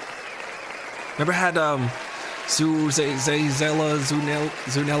 Remember had Zunella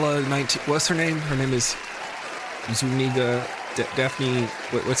 19. What's her name? Her name is Zuniga Daphne.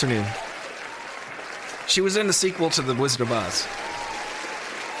 What's her name? She was in the sequel to The Wizard of Oz.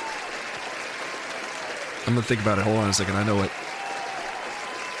 I'm gonna think about it. Hold on a second. I know it.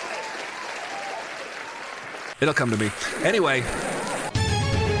 It'll come to me. Anyway,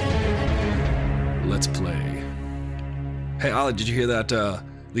 let's play. Hey, Ollie, did you hear that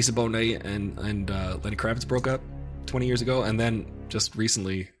Lisa Bonet and Lenny Kravitz broke up 20 years ago? And then just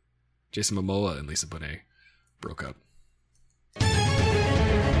recently, Jason Momoa and Lisa Bonet broke up.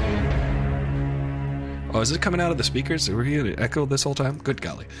 Oh, is it coming out of the speakers? Were you going to echo this whole time? Good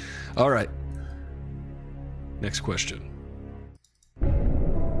golly. All right. Next question.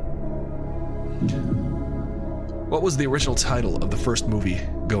 What was the original title of the first movie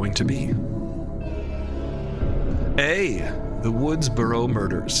going to be? A, The Woodsboro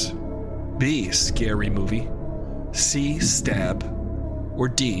Murders. B, Scary Movie. C, Stab. Or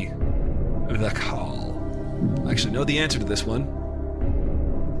D, The Call. I actually know the answer to this one.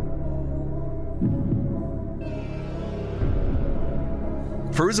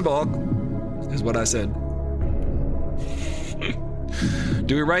 Furuzabog is what I said.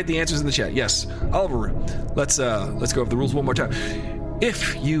 Do we write the answers in the chat? Yes. Oliver, let's go over the rules one more time.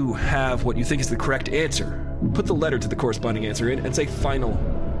 If you have what you think is the correct answer, put the letter to the corresponding answer in and say final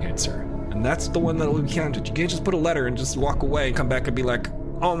answer. And that's the one that will be counted. You can't just put a letter and just walk away and come back and be like,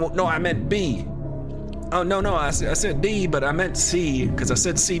 oh, no, I meant B. Oh, no, I said D, but I meant C because I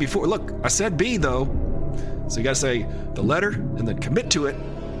said C before. Look, I said B, though. So you got to say the letter and then commit to it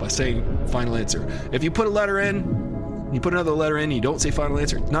by saying final answer. If you put a letter in, you put another letter in, and you don't say final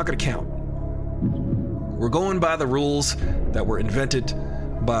answer, it's not going to count. We're going by the rules that were invented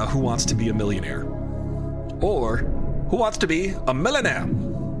by Who Wants to Be a Millionaire? Or Who Wants to Be a Millionaire?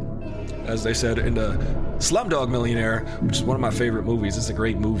 As they said in the Slumdog Millionaire, which is one of my favorite movies. It's a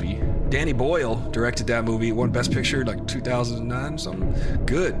great movie. Danny Boyle directed that movie, won Best Picture like 2009 something.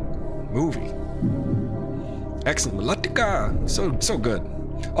 Good movie. Excellent. Malatika. So good.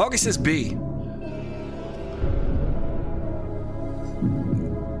 August says B.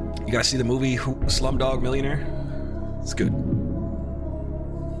 You guys see the movie Slumdog Millionaire? It's good.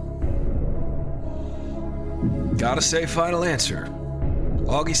 Gotta say final answer.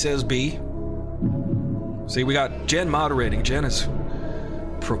 Augie says B. See, we got Jen moderating. Jen has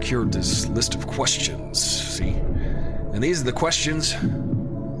procured this list of questions. See? And these are the questions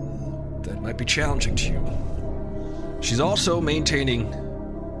that might be challenging to you. She's also maintaining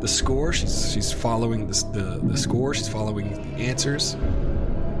the score. She's following the score. She's following the answers.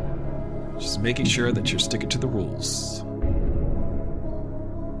 She's making sure that you're sticking to the rules.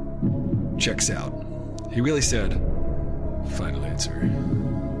 Checks out. He really said, final answer.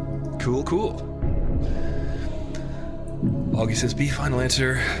 Cool. Augie says B, final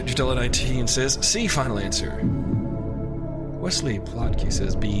answer. Judella19 says C, final answer. Wesley Plotke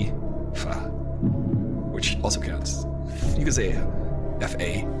says B, fa, which also counts. You can say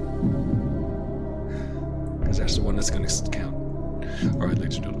F-A, because that's the one that's going to count. All right,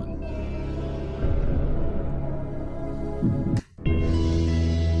 ladies and gentlemen.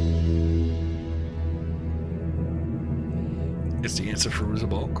 It's the answer for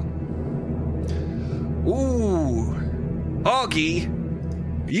Rizabok. Ooh, Augie,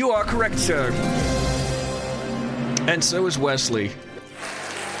 you are correct, sir. And so is Wesley.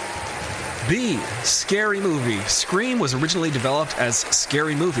 B, Scary Movie. Scream was originally developed as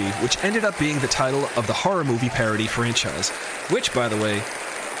Scary Movie, which ended up being the title of the horror movie parody franchise, which, by the way,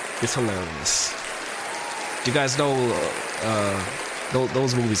 is hilarious. Do you guys know,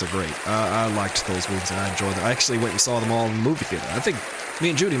 those movies are great. I liked those movies and I enjoyed them. I actually went and saw them all in the movie theater. I think me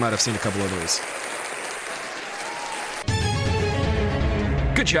and Judy might have seen a couple of those.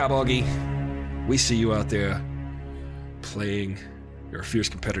 Good job, Augie. We see you out there playing. You're a fierce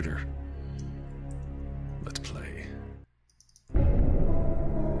competitor. Let's play. I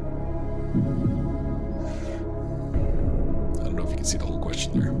don't know if you can see the whole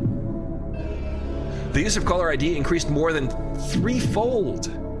question there. The use of caller ID increased more than threefold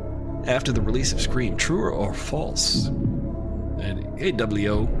after the release of Scream. True or false? And hey,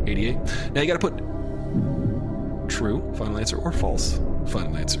 WO88. Now you got to put true, final answer, or false,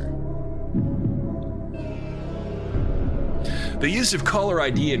 final answer. The use of caller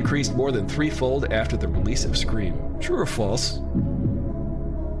ID increased more than threefold after the release of Scream. True or false?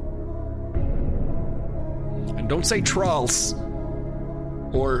 And don't say trolls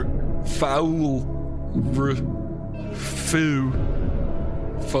or foul, foo,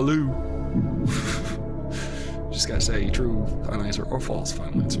 faloo. Just gotta say true, final answer, or false,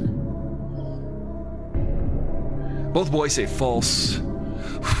 final answer. Both boys say false.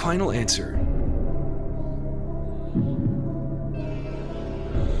 Final answer.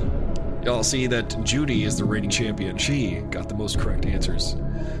 Y'all see that Judy is the reigning champion. She got the most correct answers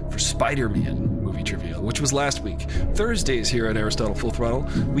for Spider-Man movie trivia, which was last week. Thursdays here at Aristotle Full Throttle,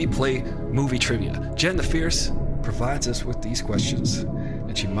 we play movie trivia. Jen the Fierce provides us with these questions,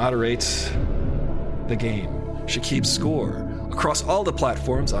 and she moderates the game. She keeps score across all the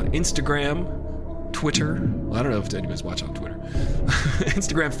platforms on Instagram, Twitter. Well, I don't know if anybody's watching on Twitter.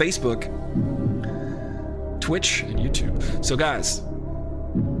 Instagram, Facebook, Twitch, and YouTube. So guys,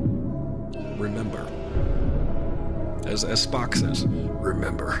 remember, as Spock says,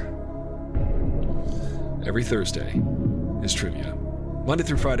 remember, every Thursday is trivia. Monday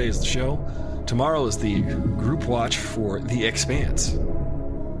through Friday is the show. Tomorrow is the group watch for The Expanse.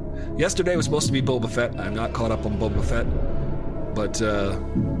 Yesterday was supposed to be Boba Fett. I'm not caught up on Boba Fett, but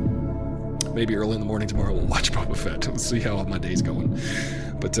maybe early in the morning tomorrow we'll watch Boba Fett. We'll see how my day's going.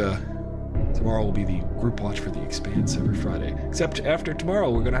 But tomorrow will be the group watch for The Expanse every Friday. Except after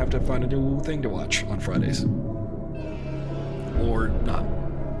tomorrow, we're going to have to find a new thing to watch on Fridays. Or not.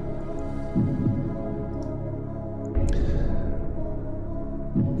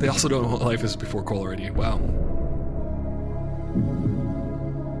 They also don't know what life is before caller ID. Wow.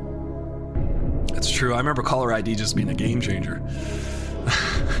 That's true. I remember caller ID just being a game changer.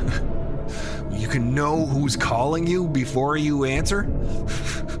 You can know who's calling you before you answer?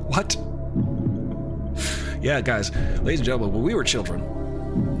 What? Yeah, guys, ladies and gentlemen, when we were children,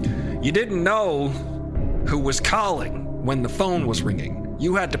 you didn't know who was calling when the phone was ringing.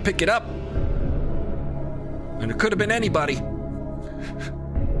 You had to pick it up. And it could have been anybody.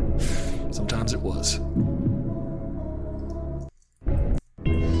 Sometimes it was.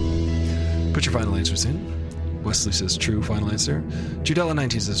 Put your final answers in. Wesley says true, final answer.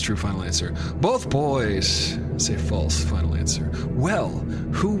 Judella19 says true, final answer. Both boys say false, final answer. Well,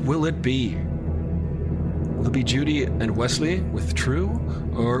 who will it be? Will it be Judy and Wesley with true,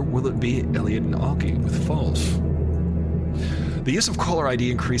 or will it be Elliot and Augie with false? The use of caller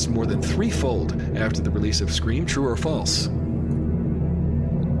ID increased more than threefold after the release of Scream. True or false?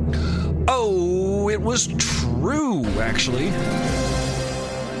 Oh, it was true, actually.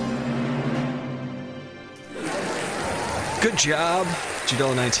 Good job,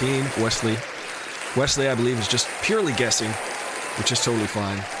 Judella19, Wesley. Wesley, I believe, is just purely guessing, which is totally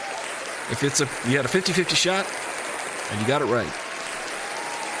fine. If you had a 50-50 shot, and you got it right.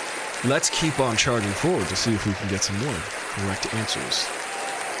 Let's keep on charging forward to see if we can get some more correct answers.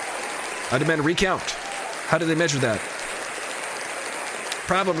 I demand a recount. How do they measure that?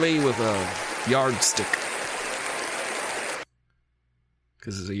 Probably with a yardstick.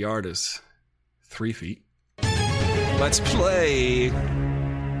 Because a yard is 3 feet. Let's play.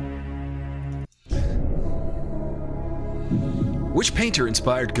 Which painter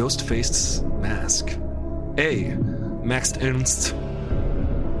inspired Ghostface's mask? A. Max Ernst.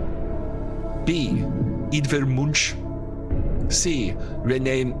 B. Edvard Munch. C.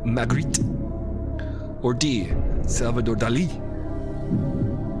 René Magritte. Or D. Salvador Dali.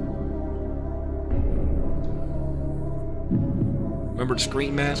 Remember the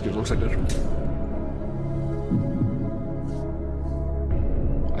Scream mask? It looks like this.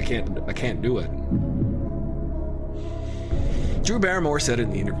 I can't do it. Drew Barrymore said it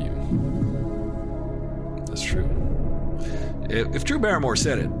in the interview. That's true. If Drew Barrymore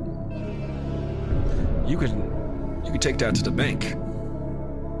said it, you could take that to the bank,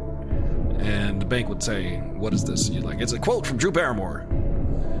 and the bank would say, "What is this?" You're like, "It's a quote from Drew Barrymore,"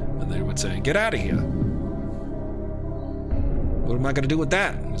 and they would say, "Get out of here." What am I going to do with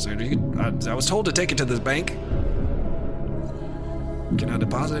that? I was told to take it to the bank. Can I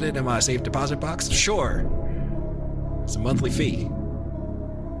deposit it in my safe deposit box? Sure. It's a monthly fee.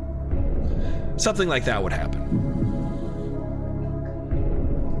 Something like that would happen.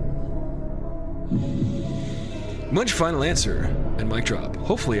 Much final answer and mic drop.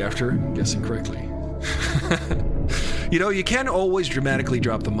 Hopefully after guessing correctly. You know, you can't always dramatically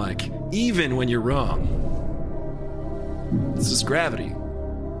drop the mic, even when you're wrong. This is gravity.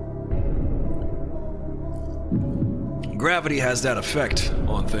 Gravity has that effect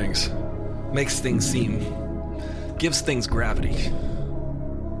on things. Makes things gives things gravity.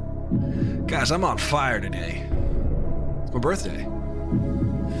 Guys, I'm on fire today. It's my birthday.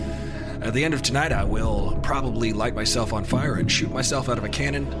 At the end of tonight, I will probably light myself on fire and shoot myself out of a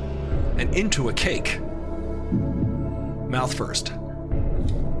cannon and into a cake. Mouth first.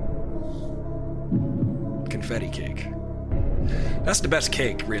 Confetti cake. That's the best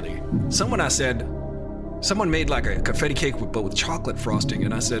cake, really. Someone made like a confetti cake but with chocolate frosting,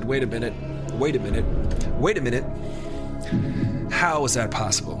 and I said, wait a minute. How is that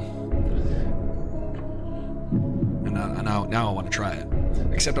possible? And now I want to try it.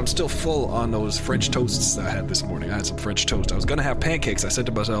 Except I'm still full on those French toasts that I had this morning. I had some French toast. I was going to have pancakes. I said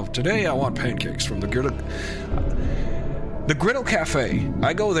to myself, today I want pancakes from the Griddle Cafe.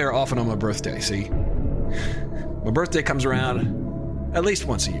 I go there often on my birthday, see? My birthday comes around at least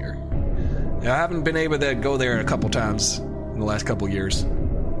once a year. I haven't been able to go there a couple times in the last couple years.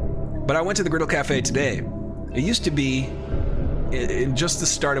 But I went to the Griddle Cafe today. It used to be in just the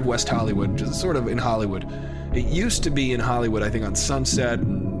start of West Hollywood, just sort of in Hollywood. It used to be in Hollywood, I think, on Sunset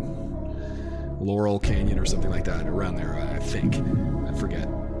and Laurel Canyon or something like that, around there, I think. I forget.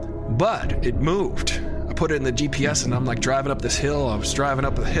 But it moved. I put it in the GPS, and I'm like driving up this hill. I was driving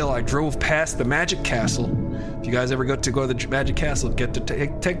up the hill. I drove past the Magic Castle. If you guys ever go to the Magic Castle, get to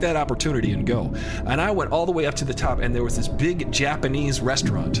take that opportunity and go. And I went all the way up to the top, and there was this big Japanese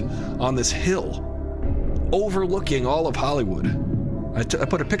restaurant on this hill overlooking all of Hollywood. I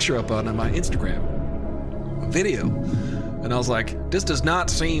put a picture up on my Instagram video, and I was like, this does not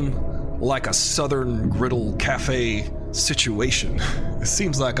seem like a Southern Griddle Cafe situation. It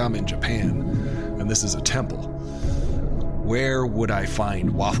seems like I'm in Japan, and this is a temple. Where would I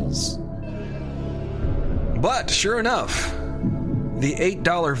find waffles? But sure enough, the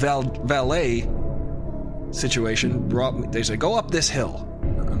 $8 valet situation brought me. They said, go up this hill.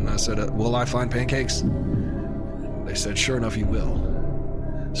 And I said, will I find pancakes? They said, sure enough, you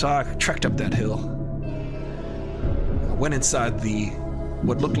will. So I trekked up that hill. I went inside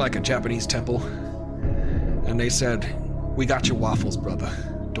what looked like a Japanese temple. And they said, we got your waffles, brother.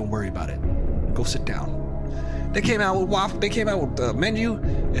 Don't worry about it. Go sit down. They came out with waffles. They came out with a menu.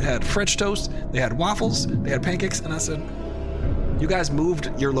 It had French toast. They had waffles. They had pancakes. And I said, you guys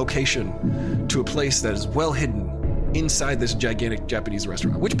moved your location to a place that is well hidden inside this gigantic Japanese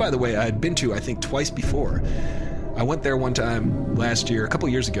restaurant, which, by the way, I had been to, I think, twice before. I went there one time last year, a couple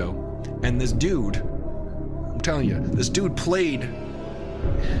years ago, and this dude, I'm telling you, this dude played.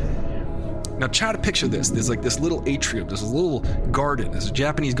 Now try to picture this. There's like this little atrium, there's a little garden, there's a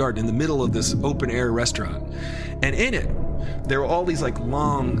Japanese garden in the middle of this open air restaurant. And in it, there were all these like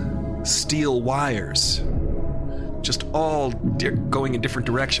long steel wires, just all going in different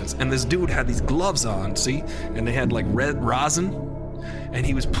directions. And this dude had these gloves on, see? And they had like red rosin. And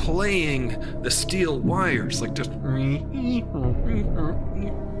he was playing the steel wires, like just.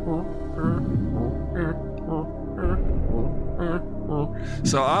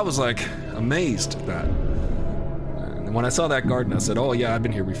 So I was like amazed at that. And when I saw that garden, I said, oh yeah, I've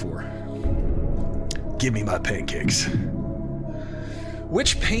been here before. Give me my pancakes.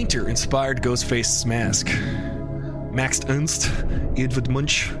 Which painter inspired Ghostface's mask? Max Ernst, Edvard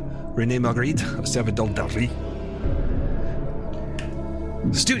Munch, René Magritte, or Salvador Dali?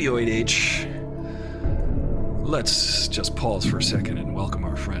 Studio 8H. Let's just pause for a second and welcome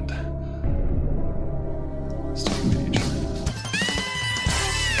our friend. Studio 8H.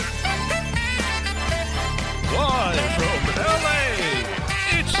 Live from LA,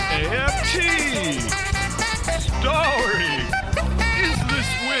 it's AFT. Starring Is This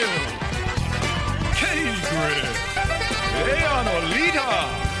Will, Katie Griff, Aeon Olita,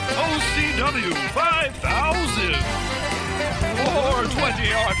 OCW 5000.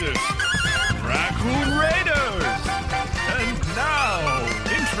 420 artists, Raccoon Raiders, and now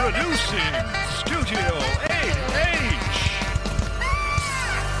introducing Studio 8H.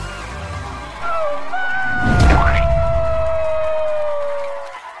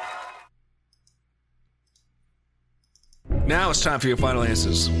 Now it's time for your final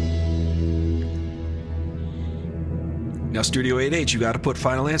answers. Now, Studio 8H, you got to put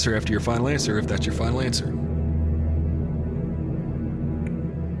final answer after your final answer if that's your final answer.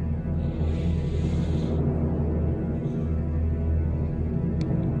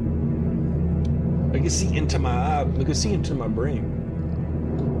 I can see into my eye. I can see into my brain.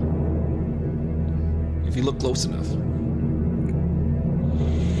 If you look close enough.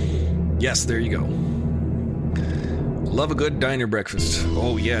 Yes, there you go. Love a good diner breakfast.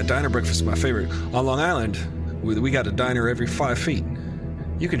 Oh yeah, diner breakfast is my favorite. On Long Island, we got a diner every 5 feet.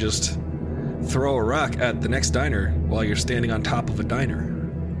 You can just throw a rock at the next diner while you're standing on top of a diner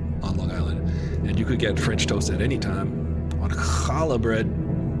on Long Island. And you could get French toast at any time on challah bread.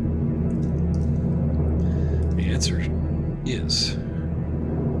 The answer is...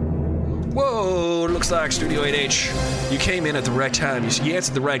 Whoa, looks like Studio 8H. You came in at the right time. You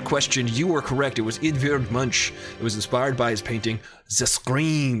answered the right question. You were correct. It was Edvard Munch. It was inspired by his painting, The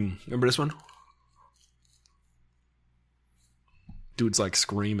Scream. Remember this one? Dude's like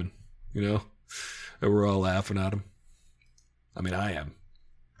screaming, you know? And we're all laughing at him. I mean, I am.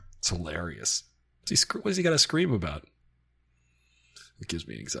 It's hilarious. What has he got to scream about? It gives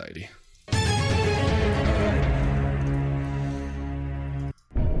me anxiety.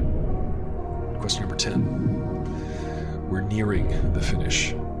 Question number 10. We're nearing the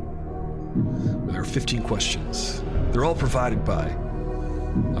finish. There are 15 questions. They're all provided by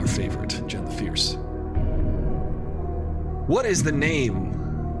our favorite, Jen the Fierce. What is the name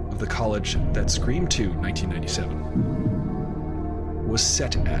of the college that Scream 2 1997 was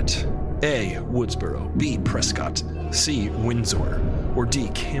set at? A. Woodsboro, B. Prescott, C. Windsor, or D.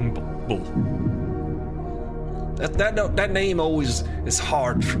 Campbell? That name always is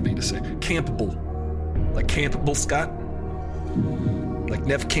hard for me to say. Campbell. Like Campbell Scott? Like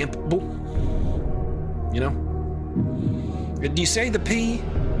Nev Campbell? You know? Do you say the P?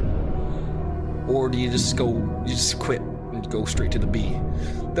 Or do you just quit and go straight to the B?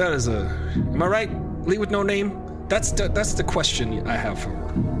 That is am I right? Lee with no name? That's the question I have for her.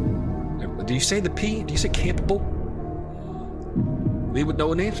 Do you say the P? Do you say Campbell? Lee with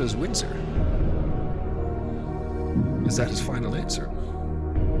no name says Windsor. Is that his final answer?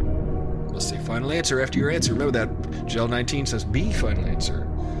 Let's say final answer after your answer. Remember that Gel 19 says B, final answer.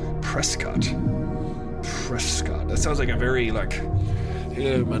 Prescott. That sounds like a very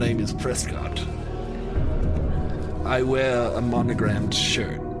yeah, my name is Prescott. I wear a monogrammed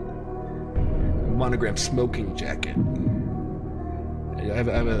shirt. A monogrammed smoking jacket. I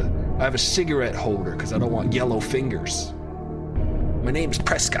have a cigarette holder because I don't want yellow fingers. My name's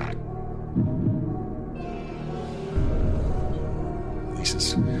Prescott.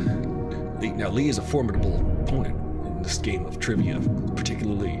 Lee is a formidable opponent in this game of trivia,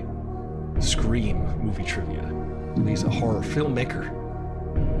 particularly Scream movie trivia. Lee's a horror filmmaker.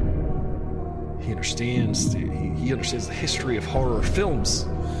 He understands the history of horror films,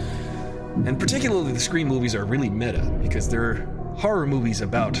 and particularly the Scream movies are really meta because they're horror movies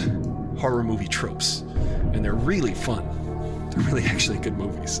about horror movie tropes, and they're really fun. They're really actually good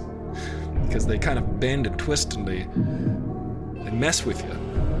movies because they kind of bend and twist and they mess with you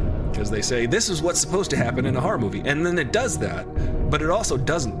because they say this is what's supposed to happen in a horror movie, and then it does that, but it also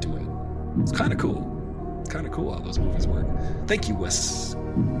doesn't do it. It's kind of cool. It's kind of cool how those movies work. Thank you, Wes.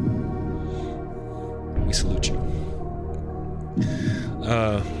 We salute you.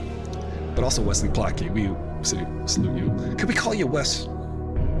 But also Wesley Plackey, we salute you. Could we call you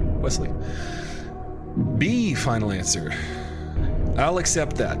Wesley? B, final answer. I'll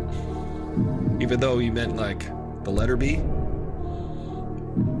accept that. Even though you meant the letter B.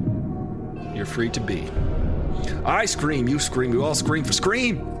 You're free to be. I scream, you scream, we all scream for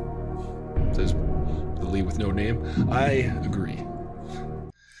Scream, says the Lee with no name. I agree.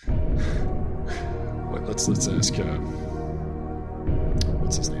 Wait, let's ask,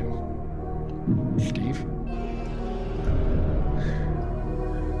 what's his name? Steve?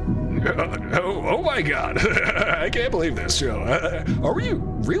 Oh my God. I can't believe this show. Are you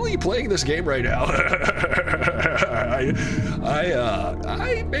really playing this game right now?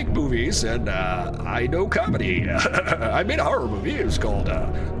 I make movies and I know comedy. I made a horror movie. It was called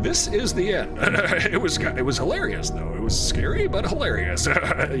This Is the End. It was hilarious though. It was scary but hilarious.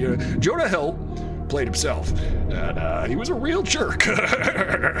 Jonah Hill played himself, and he was a real jerk.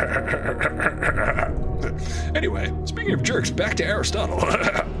 Anyway, speaking of jerks, back to Aristotle.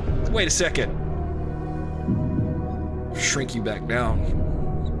 Wait a second. Shrink you back down,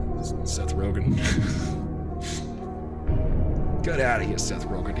 Seth Rogen. Get out of here, Seth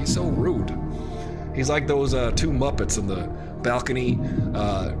Rogen. He's so rude. He's like those two Muppets in the balcony,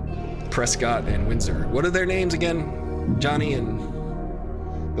 Prescott and Windsor. What are their names again? Johnny and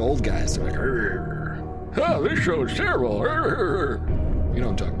the old guys. They're like, oh, this show is terrible. You know what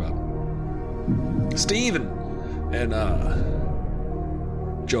I'm talking about. Steve and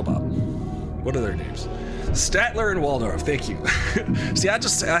Joe Bob. What are their names? Statler and Waldorf. Thank you. See, I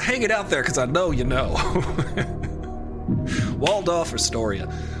hang it out there because I know you know. Waldorf Astoria.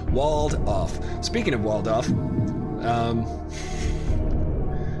 Waldorf. Speaking of Waldorf,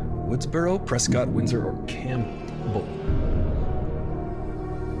 Woodsboro, Prescott, Windsor, or Campbell?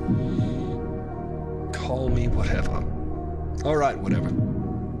 Call me whatever. All right, whatever.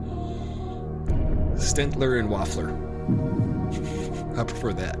 Stentler and Waffler. I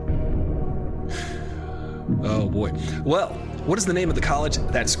prefer that. Oh boy. Well, what is the name of the college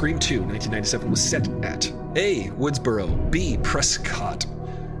that Scream 2 1997 was set at? A. Woodsboro, B. Prescott,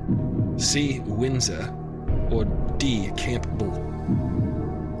 C. Windsor, or D. Campbell?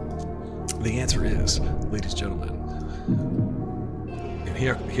 The answer is, ladies and gentlemen, and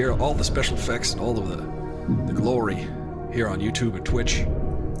here are all the special effects and all of the glory here on YouTube and Twitch.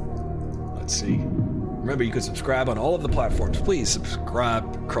 Let's see. Remember, you can subscribe on all of the platforms. Please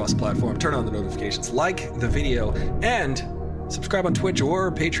subscribe cross-platform, turn on the notifications, like the video, and subscribe on Twitch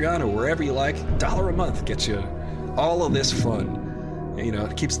or Patreon or wherever you like. $1 a month gets you all of this fun. You know,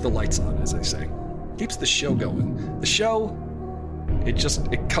 it keeps the lights on, as I say. Keeps the show going. The show,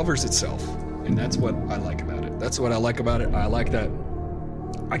 it covers itself. And that's what I like about it. That's what I like about it. I like that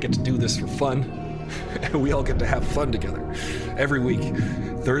I get to do this for fun. And we all get to have fun together every week.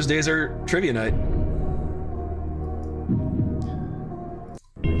 Thursdays are trivia night.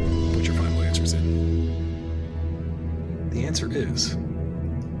 Put your final answers in. The answer is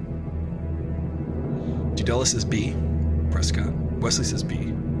Judella says B, Prescott. Wesley says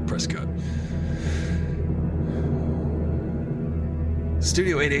B, Prescott.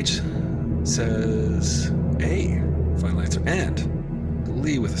 Studio 8H says A, final answer. And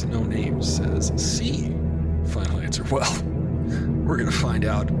Lee with no name says C, final answer. Well, we're going to find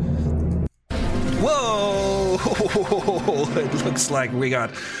out. Whoa! It looks like we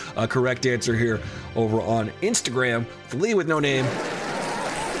got a correct answer here over on Instagram. Lee with no name.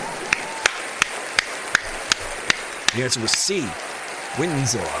 The answer was C,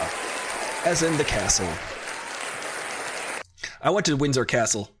 Windsor, as in the castle. I went to Windsor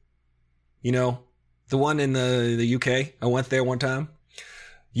Castle. You know, the one in the UK. I went there one time.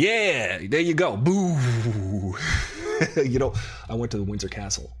 Yeah, there you go. Boo! You know, I went to the Windsor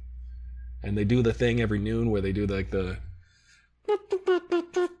Castle. And they do the thing every noon where they do like the...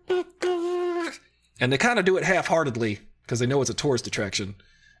 And they kind of do it half-heartedly because they know it's a tourist attraction.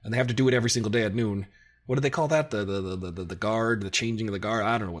 And they have to do it every single day at noon. What do they call that? The guard, the changing of the guard?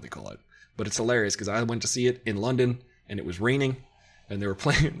 I don't know what they call it. But it's hilarious because I went to see it in London and it was raining. And they were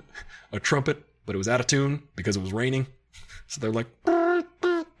playing a trumpet, but it was out of tune because it was raining. So they're like...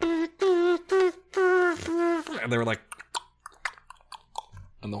 And they were like...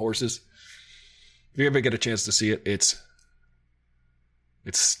 on the horses. If you ever get a chance to see it, it's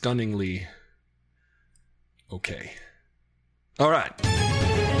stunningly okay. All right.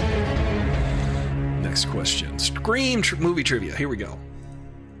 Next question. Scream movie trivia. Here we go.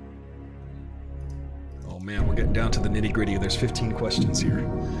 Oh man, we're getting down to the nitty gritty. There's 15 questions here.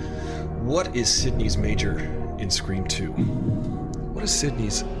 What is Sydney's major in Scream 2? What is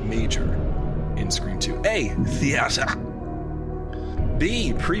Sydney's major in Scream 2? A, theater.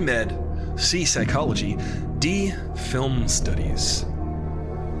 B, pre-med. C, psychology. D, film studies.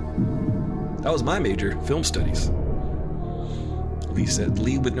 That was my major, film studies.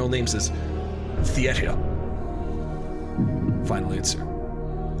 Lee with no name says theater. Final answer.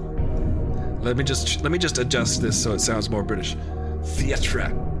 Let me just adjust this so it sounds more British.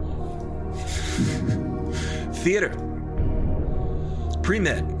 Theatre. Theater.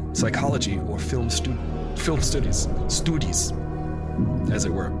 Pre-med, psychology, or film studies. Studies, as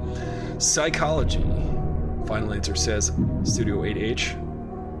it were. Psychology. Final answer says Studio 8H.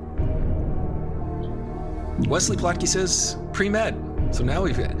 Wesley Plotke says pre-med. So now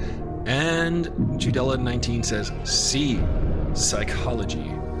we've got... And Judella19 says C,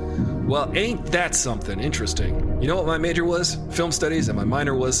 psychology. Well, ain't that something interesting? You know what my major was? Film studies, and my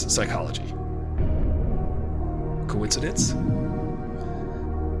minor was psychology. Coincidence?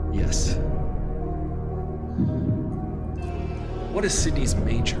 Yes. What is Sydney's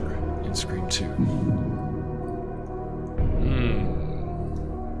major in Scream 2?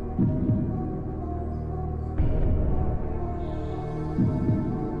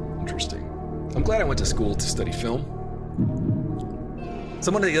 Interesting. I'm glad I went to school to study film.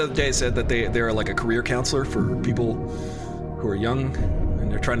 Someone the other day said that they're like a career counselor for people who are young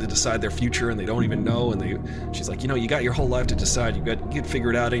and they're trying to decide their future and they don't even know. And she's like, you got your whole life to decide. You can figure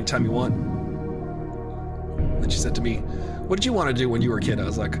it out anytime you want. And then she said to me, "What did you want to do when you were a kid?" I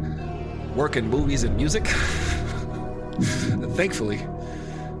was like, "Work in movies and music." And thankfully,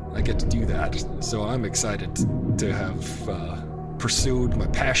 I get to do that. So I'm excited to have pursued my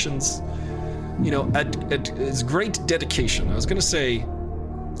passions. It's great dedication. I was going to say,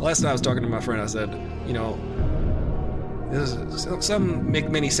 last night I was talking to my friend, I said, some make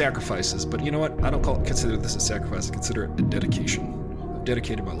many sacrifices, but you know what? I don't consider this a sacrifice. I consider it a dedication. I've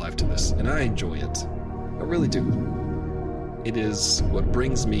dedicated my life to this, and I enjoy it. I really do. It is what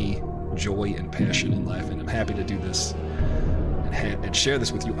brings me joy and passion in life, and I'm happy to do this and share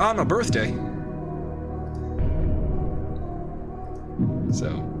this with you on my birthday.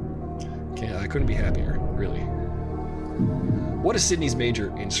 So, I couldn't be happier, really. What is Sydney's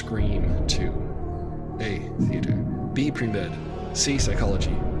major in Scream 2? A. Theater. B. Pre-Med. C.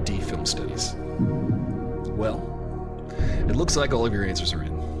 Psychology. D. Film Studies. Well, it looks like all of your answers are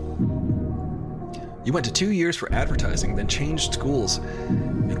in. You went to 2 years for advertising, then changed schools,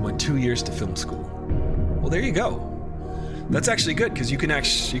 and went 2 years to film school. Well, there you go. That's actually good, because you could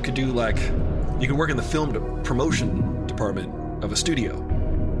work in the film promotion department of a studio,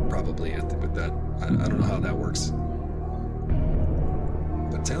 probably, with that. I don't know how that works.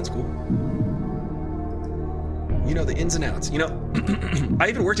 But it sounds cool. You know, the ins and outs. You know, I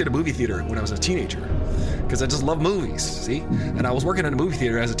even worked at a movie theater when I was a teenager, because I just love movies, see? And I was working at a movie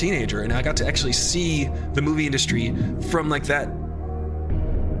theater as a teenager, and I got to actually see the movie industry from like that,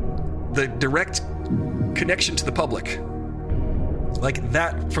 the direct connection to the public. Like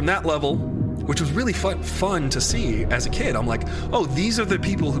that, from that level, which was really fun to see as a kid. I'm like, oh, these are the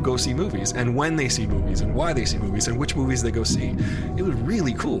people who go see movies, and when they see movies, and why they see movies, and which movies they go see. It was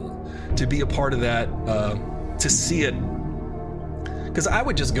really cool to be a part of that, to see it. Because I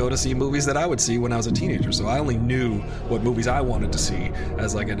would just go to see movies that I would see when I was a teenager, so I only knew what movies I wanted to see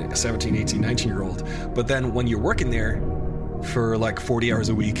as like a 17, 18, 19-year-old. But then when you're working there for like 40 hours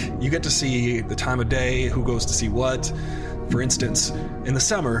a week, you get to see the time of day, who goes to see what. For instance, in the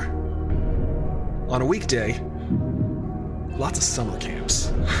summer, on a weekday, lots of summer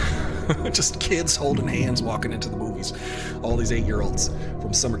camps. Just kids holding hands walking into the movies. All these 8-year-olds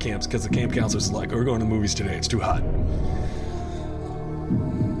from summer camps, because the camp counselors are like, oh, we're going to the movies today, it's too hot.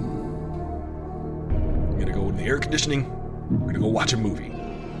 I'm gonna go in the air conditioning, we're gonna go watch a movie.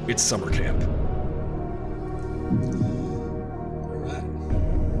 It's summer camp.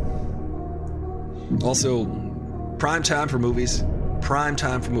 Also, prime time for movies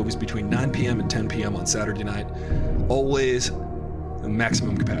between 9 p.m. and 10 p.m. on Saturday night. Always a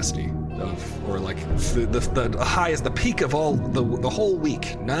maximum capacity of, or like the highest, the peak of all, the whole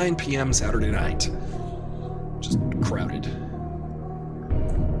week, 9 p.m. Saturday night. Just crowded.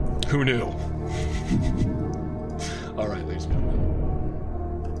 Who knew? All right, ladies and gentlemen.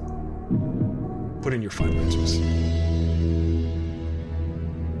 Put in your final answers.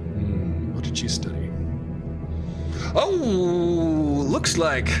 What did you study? Oh, looks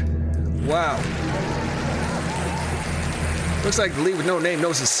like, wow. Looks like the lead with no name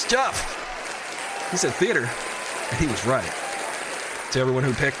knows his stuff. He said theater, and he was right. To everyone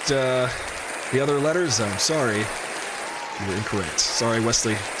who picked the other letters, I'm sorry. You were incorrect. Sorry,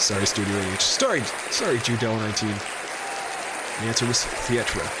 Wesley. Sorry, Studio H. Sorry, Judell19. The answer was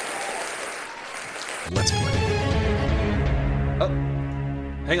theatre. Let's play. Oh,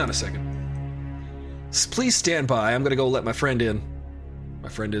 hang on a second. Please stand by. I'm going to go let my friend in. My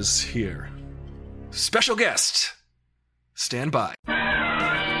friend is here. Special guest. Stand by.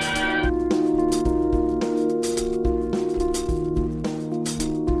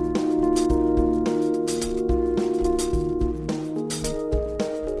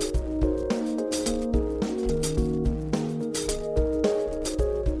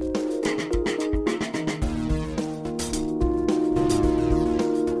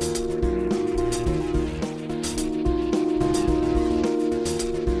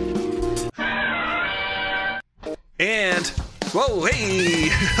 Whoa, hey!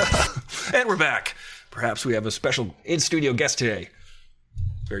 And we're back. Perhaps we have a special in-studio guest today.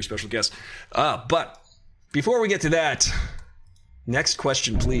 Very special guest. But before we get to that, next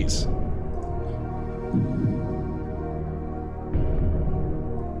question, please.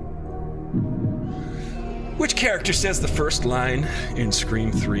 Which character says the first line in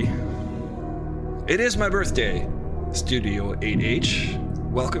Scream 3? It is my birthday. Studio 8H.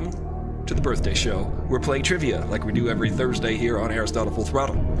 Welcome to the birthday show. We're playing trivia like we do every Thursday here on Aristotle Full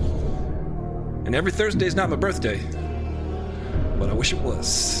Throttle. And every Thursday is not my birthday, but I wish it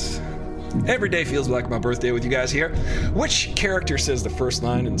was. Every day feels like my birthday with you guys here. Which character says the first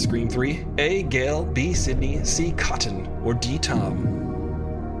line in Scream 3? A. Gail, B. Sydney, C. Cotton, or D. Tom?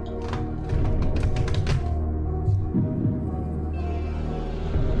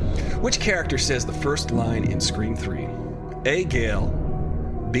 Which character says the first line in Scream 3? A. Gail,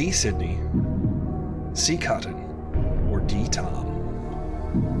 B. Sydney, C. Cotton, or D. Tom?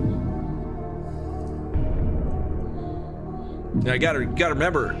 Now you gotta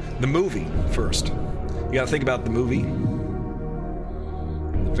remember the movie first. You gotta think about the movie.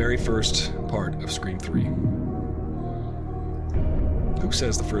 The very first part of Scream 3. Who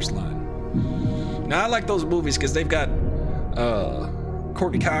says the first line? Now I like those movies because they've got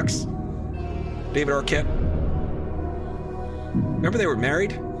Courtney Cox David Arquette. Remember they were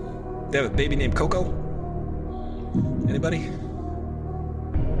married? They have a baby named Coco? Anybody?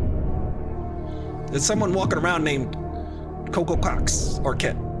 There's someone walking around named Coco Cox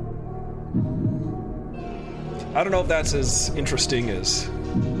Arquette. I don't know if that's as interesting as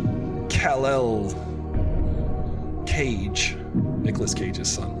Kal-El Cage, Nicolas Cage's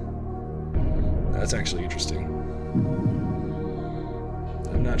son. That's actually interesting.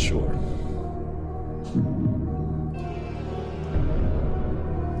 I'm not sure.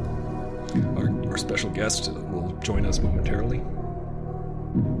 Our special guest will join us momentarily.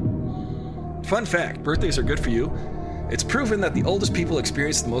 Fun fact, birthdays are good for you. It's proven that the oldest people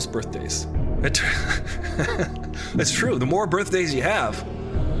experience the most birthdays. It's true. The more birthdays you have,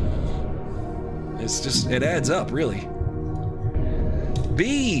 it adds up, really.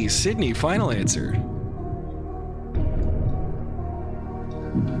 B, Sydney, final answer.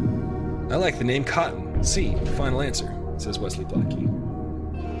 I like the name Cotton. C, final answer, says Wesley Blackie.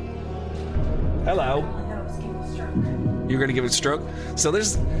 Hello. You're going to give it a stroke? So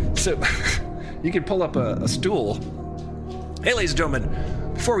you can pull up a stool. Hey, ladies and gentlemen,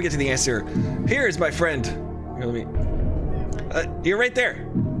 before we get to the answer, here is my friend. You're right there.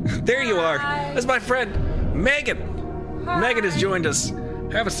 There you are. That's my friend, Megan. Hi. Megan has joined us.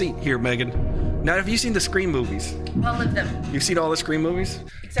 Have a seat here, Megan. Now, have you seen the Scream movies? All of them. You've seen all the Scream movies?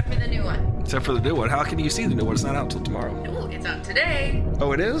 Except for the new one. Except for the new one. How can you see the new one? It's not out till tomorrow. No, it's out today.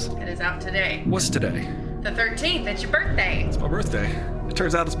 Oh, it is? It is out today. What's today? The 13th. It's your birthday. It's my birthday. It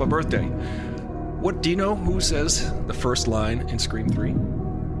turns out it's my birthday. What do you know who says the first line in Scream 3?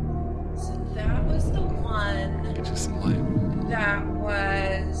 So that was the one. Get you some light. That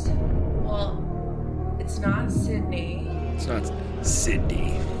was, well, it's not Sydney. It's not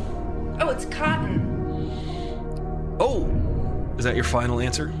Sydney. Oh, it's Cotton. Oh! Is that your final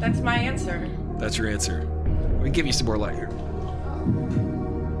answer? That's my answer. That's your answer. Let me give you some more light here.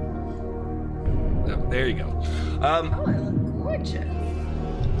 Oh, there you go. Oh, I look gorgeous.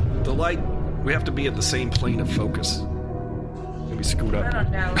 The light, we have to be at the same plane of focus. Maybe scoot up. I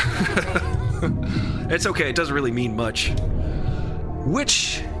don't know. It's okay, it doesn't really mean much.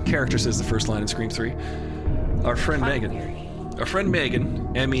 Which character says the first line in Scream 3? Our friend Megan. Our friend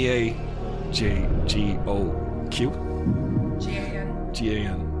Megan, Meaggoq,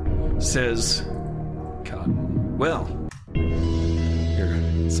 G-A-N, says Cotton. Well,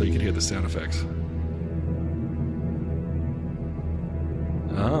 here, so you can hear the sound effects.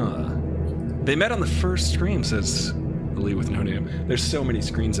 They met on the first Scream, says the lead with no name. There's so many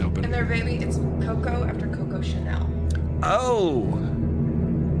screens open. And their baby, it's Coco after Coco Chanel. Oh!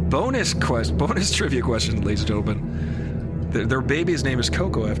 Bonus trivia question, ladies and gentlemen. Their baby's name is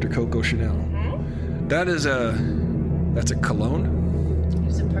Coco after Coco Chanel. Mm-hmm. That's a cologne?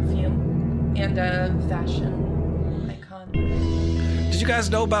 It's a perfume and a fashion icon. Did you guys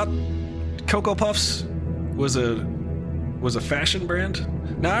know about Cocoa Puffs was a fashion brand?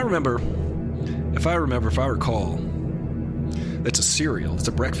 Now if I recall, that's a cereal. It's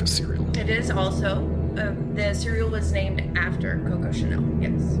a breakfast cereal. It is also. The cereal was named after Coco Chanel.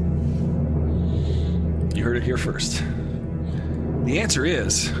 Yes. You heard it here first. The answer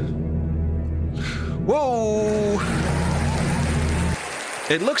is... Whoa!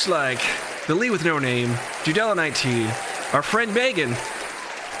 It looks like the lead with no name, Judella 19, our friend Megan,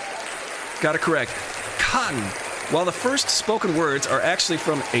 got it correct. Cotton. While the first spoken words are actually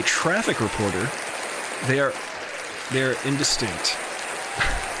from a traffic reporter, they are indistinct.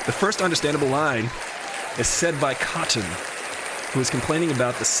 The first understandable line is said by Cotton, who is complaining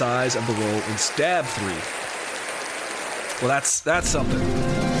about the size of the role in Stab 3. Well, that's something.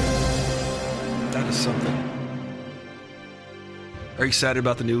 That is something. Are you excited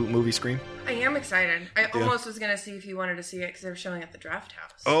about the new movie Scream? I am excited. I almost was going to see if you wanted to see it because they were showing at the Draft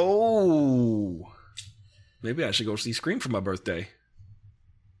House. Oh! Maybe I should go see Scream for my birthday.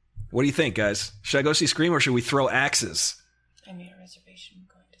 What do you think, guys? Should I go see Scream or should we throw axes? I made a reservation.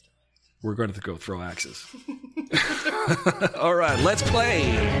 We're going to go throw axes. All right, let's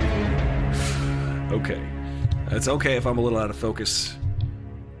play. Okay. It's okay if I'm a little out of focus.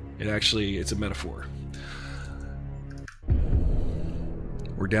 It's a metaphor.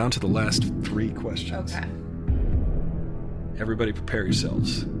 We're down to the last 3 questions. Okay. Everybody prepare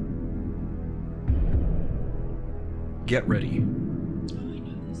yourselves. Get ready. Oh, I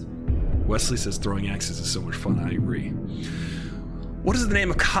know this one. Wesley says throwing axes is so much fun. I agree. What is the name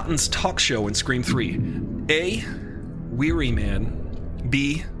of Cotton's talk show in Scream 3? A. Weary Man.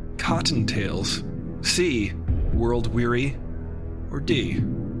 B. Cotton Tales. C. World Weary. Or D.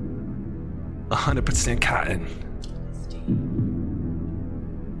 100% Cotton.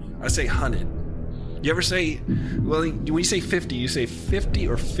 I say 100. You ever say, well, when you say 50, you say 50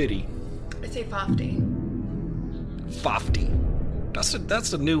 or 50? I say 50. 50.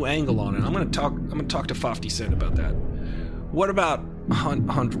 That's a new angle on it. I'm gonna talk to 50 Cent about that. What about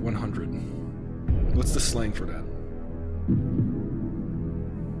 100? What's the slang for that?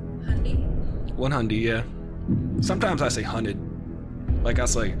 Hundy? 100, yeah. Sometimes I say 100. Like I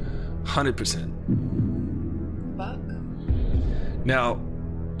say 100%. Buck? Now,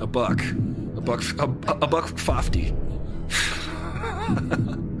 a buck 50.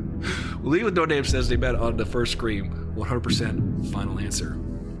 Lee with No Name says they bet on the first Scream. 100% final answer.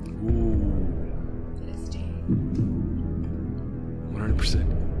 Ooh. It's D.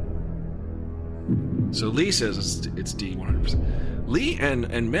 100%. So Lee says it's D. 100%. Lee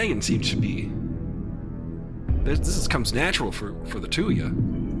and Megan seem to be. This comes natural for the two of you.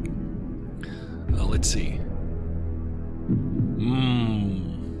 Let's see.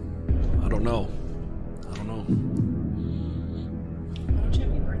 I don't know. Why don't you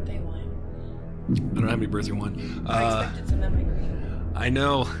have your birthday wine? I don't have any birthday wine. I expected some in my green. I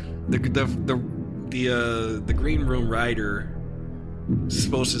know the green room rider is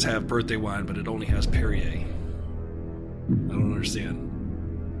supposed to have birthday wine, but it only has Perrier. I don't understand.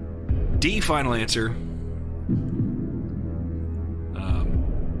 D, final answer.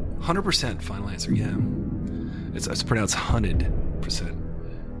 100% final answer. Yeah, it's pronounced 100%.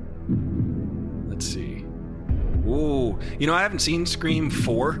 Let's see. Ooh, I haven't seen Scream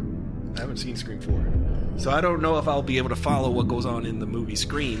 4. So I don't know if I'll be able to follow what goes on in the movie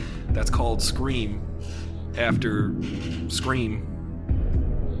Scream. That's called Scream after Scream.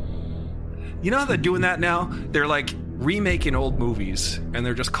 You know how they're doing that now? They're like remaking old movies and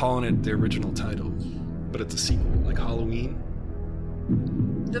they're just calling it the original title, but it's a sequel, like Halloween.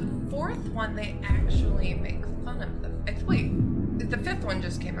 The fourth one, they actually make fun of wait, the fifth one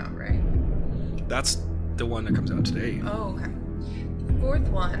just came out, right? That's the one that comes out today. Oh, okay. The fourth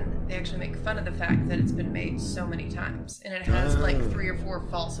one, they actually make fun of the fact that it's been made so many times. And it has like 3 or 4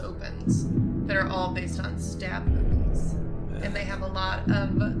 false opens that are all based on stab movies. And they have a lot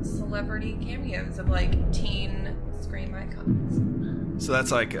of celebrity cameos of like teen Scream icons. So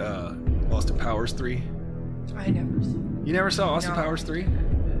that's like Austin Powers 3? I never saw. You never saw Austin Powers 3?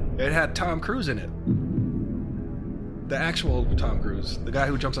 It had Tom Cruise in it. The actual Tom Cruise, the guy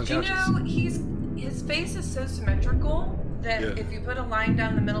who jumps on couches. His face is so symmetrical that if you put a line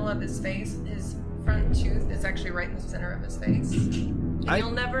down the middle of his face, his front tooth is actually right in the center of his face. And you'll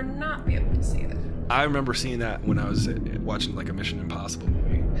never not be able to see it. I remember seeing that when I was watching like a Mission Impossible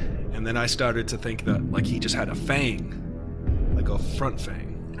movie. And then I started to think that like he just had a fang. Like a front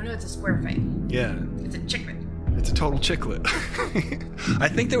fang. I know it's a square fang. Yeah. It's a chiclet. It's a total chiclet. I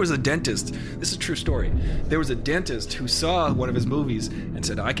think there was a dentist. This is a true story. There was a dentist who saw one of his movies and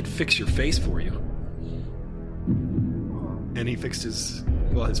said, I could fix your face for you. And he fixed his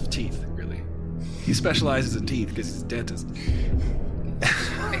teeth, really. He specializes in teeth because he's a dentist.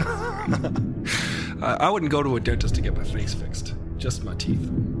 I wouldn't go to a dentist to get my face fixed. Just my teeth,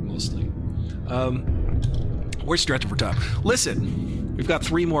 mostly. We're stretching for time. Listen, we've got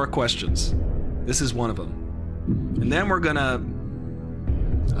 3 more questions. This is one of them. And then we're gonna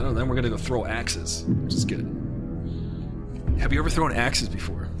go throw axes, which is good. Have you ever thrown axes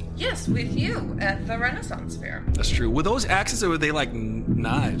before? Yes, with you at the Renaissance Fair. That's true. Were those axes or were they like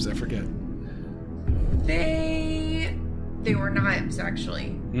knives? I forget. They were knives,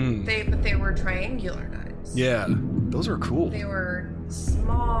 actually. But they were triangular knives. Yeah, those are cool. They were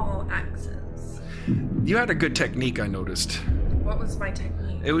small axes. You had a good technique, I noticed. What was my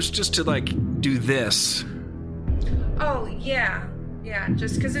technique? It was just to like do this. Oh, yeah. Yeah,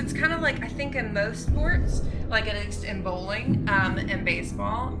 just because it's kind of like, I think in most sports, like at least in bowling, and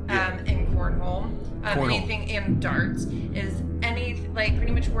baseball, in cornhole, anything in darts, is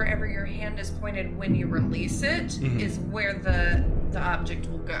pretty much wherever your hand is pointed when you release it is where the object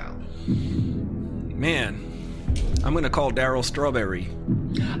will go. Man, I'm going to call Daryl Strawberry.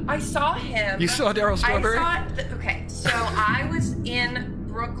 I saw him. You saw Daryl Strawberry? Okay, so I was in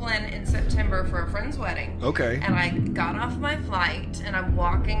Brooklyn in September for a friend's wedding. Okay. And I got off my flight and I'm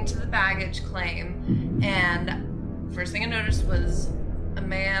walking to the baggage claim, and first thing I noticed was a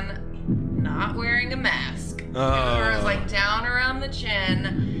man not wearing a mask. It was like down around the chin,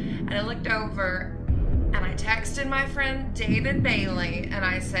 and I looked over and I texted my friend David Bailey and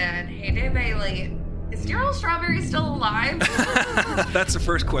I said, "Hey, Dave Bailey, is Daryl Strawberry still alive?" That's the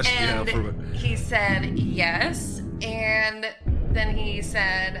first question you have for me. He said yes, and then he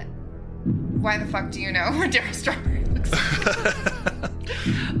said, "Why the fuck do you know what Daryl Strawberry looks like?"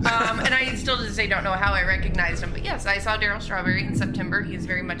 And I still to this day don't know how I recognized him, but yes, I saw Daryl Strawberry in September. He's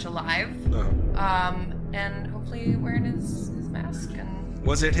very much alive. and hopefully wearing his mask. And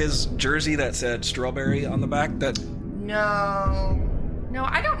Was it his jersey that said strawberry on the back? no,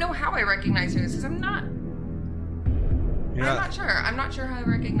 I don't know how I recognized who it was because I'm not sure. I'm not sure how I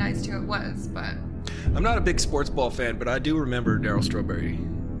recognized who it was, but I'm not a big sports ball fan, but I do remember Darryl Strawberry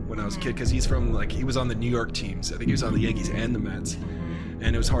when I was a kid because he was on the New York teams. I think he was on the Yankees and the Mets,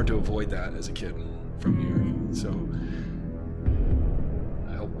 and it was hard to avoid that as a kid from New York. So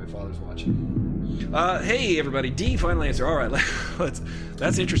I hope my father's watching. Hey everybody, D final answer. All right,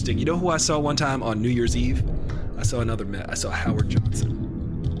 that's interesting. You know who I saw one time on New Year's Eve? I saw another Met. I saw Howard Johnson.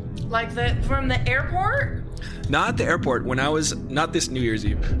 like from the airport. Not at the airport. When I was, not this New Year's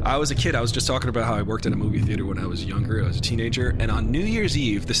Eve, I was a kid. I was just talking about how I worked in a movie theater when I was younger. I was a teenager. And on New Year's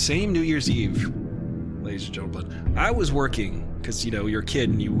Eve, the same New Year's Eve, ladies and gentlemen, I was working because, you know, you're a kid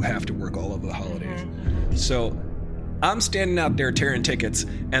and you have to work all of the holidays. So I'm standing out there tearing tickets.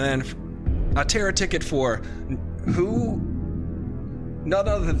 And then I tear a ticket for who? None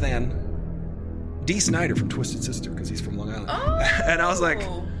other than Dee Snider from Twisted Sister, because he's from Long Island. Oh. And I was like,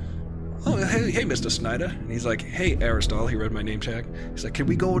 oh, hey, Mr. Snyder. And he's like, hey, Aristotle. He read my name tag. He's like, can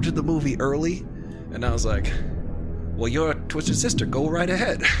we go to the movie early? And I was like, well, you're a Twisted Sister. Go right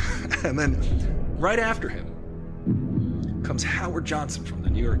ahead. And then right after him comes Howard Johnson from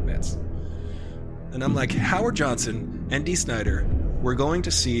the New York Mets. And I'm like, Howard Johnson and Dee Snider, we're going to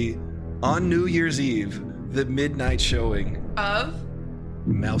see on New Year's Eve the midnight showing of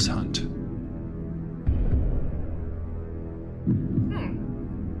Mouse Hunt.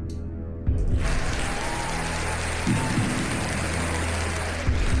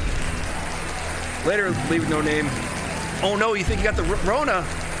 Later, leave no name. Oh no, you think you got the Rona?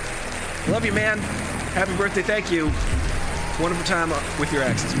 Love you, man. Happy birthday, thank you. Wonderful time with your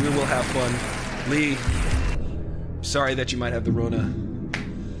exes. We will have fun. Lee, sorry that you might have the Rona.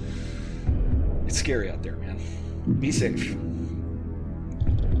 It's scary out there, man. Be safe.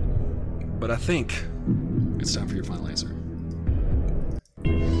 But I think it's time for your final answer.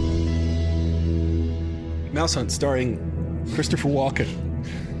 Mouse Hunt, starring Christopher Walken.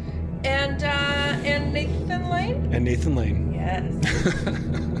 And Nathan Lane? And Nathan Lane. Yes.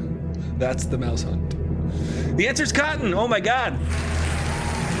 That's the Mouse Hunt. The answer's cotton. Oh my God.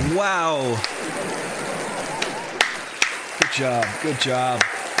 Wow. Good job. Good job,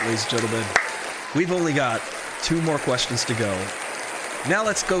 ladies and gentlemen. We've only got 2 more questions to go. Now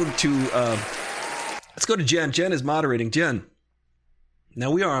let's go to Jen. Jen is moderating. Jen.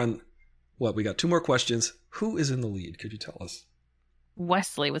 Now we are on what? We got 2 more questions. Who is in the lead? Could you tell us?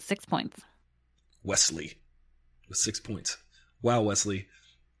 Wesley with 6 points. Wesley with 6 points. Wow, Wesley.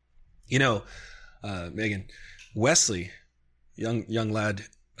 You know, Megan, Wesley, young lad,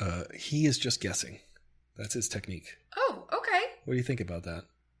 he is just guessing. That's his technique. Oh, okay. What do you think about that?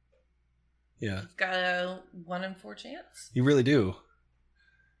 Yeah. You've got a 1 in 4 chance. You really do.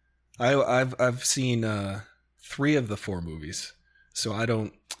 I've seen 3 of the 4 movies, so I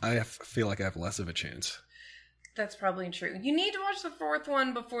feel like I have less of a chance. That's probably true. You need to watch the 4th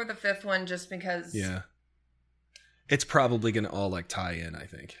one before the 5th one just because. Yeah. It's probably going to all like tie in, I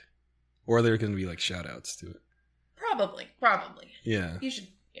think. Or there are going to be like shout outs to it. Probably. Yeah. You should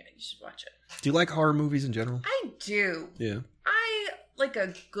watch it. Do you like horror movies in general? I do. Yeah. I like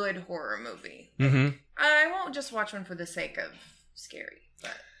a good horror movie. Mm-hmm. I won't just watch one for the sake of scary,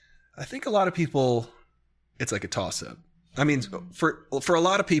 but I think a lot of people, it's like a toss up. I mean, for a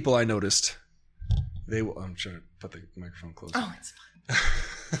lot of people I noticed, I'm trying to put the microphone closer. Oh, it's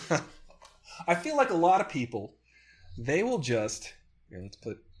fine. I feel like a lot of people, they will just, let's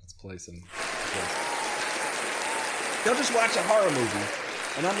play some. They'll just watch a horror movie,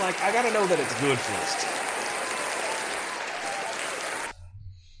 and I'm like, I gotta know that it's good first.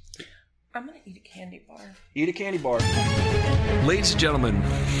 I'm gonna eat a candy bar. Eat a candy bar. Ladies and gentlemen,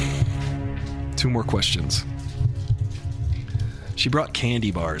 2 more questions. She brought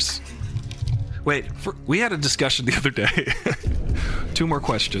candy bars. Wait, we had a discussion the other day. 2 more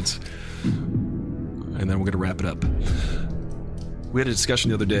questions. And then we're going to wrap it up. We had a discussion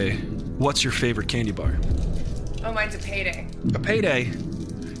the other day. What's your favorite candy bar? Oh, mine's a Payday. A Payday.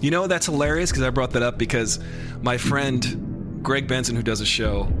 You know, that's hilarious because I brought that up because my friend Greg Benson, who does a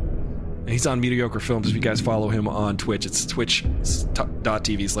show, and he's on Mediocre Films. If you guys follow him on Twitch, it's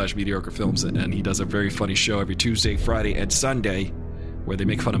twitch.tv/mediocrefilms. And he does a very funny show every Tuesday, Friday, and Sunday where they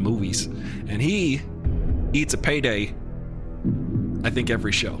make fun of movies. And he eats a Payday, I think,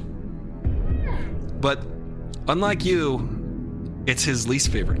 every show. But unlike you, it's his least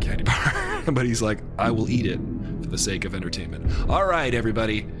favorite candy bar. But he's like, I will eat it for the sake of entertainment. All right,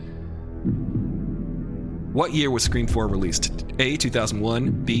 everybody. What year was Scream 4 released? A,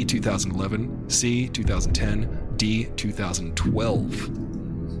 2001, B, 2011, C, 2010, D, 2012.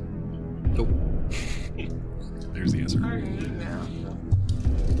 Nope. There's the answer.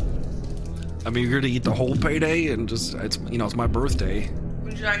 I mean, you're gonna eat the whole payday and just, it's my birthday.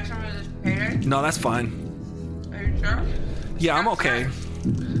 Would you like some of this payday? No, that's fine. Are you sure? Yeah, I'm okay.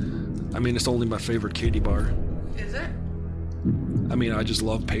 I mean, it's only my favorite candy bar. Is it? I mean, I just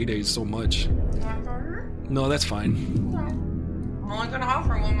love paydays so much. You want burger? No, that's fine. I'm only gonna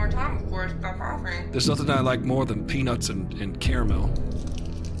offer one more time before I stop offering. There's nothing I like more than peanuts and caramel.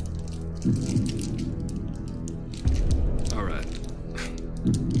 All right.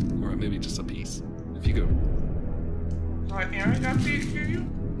 Or maybe just a piece. If you go. Alright, Aaron got these to you?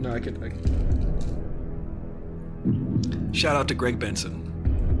 No, I could. Shout out to Greg Benson.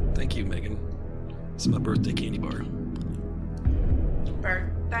 Thank you, Megan. It's my birthday candy bar.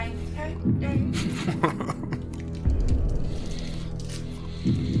 Birthday, hey.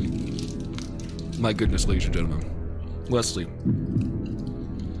 My goodness, ladies and gentlemen. Wesley.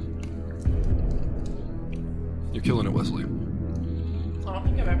 You're killing it, Wesley. I don't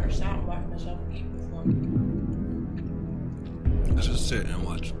think I've ever sat and watched myself eat before. Let's just sit and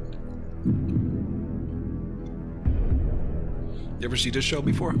watch. You ever see this show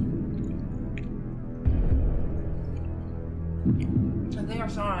before? I think I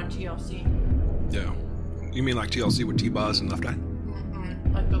saw it on TLC. Yeah. You mean like TLC with T-Boz and Left Eye?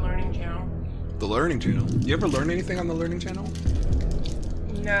 Mm-mm. Like the Learning Channel. The Learning Channel. You ever learn anything on the Learning Channel?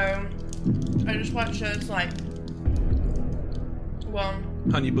 No. I just watch shows like, well...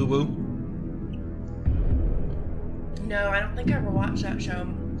 Honey Boo Boo? No, I don't think I ever watched that show.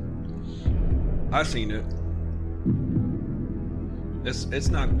 I've seen it. It's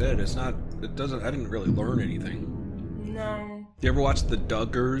not good. I didn't really learn anything. No. You ever watch The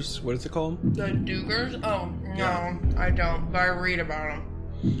Duggars? What is it called? The Duggars? Oh, no, Yeah. I don't. But I read about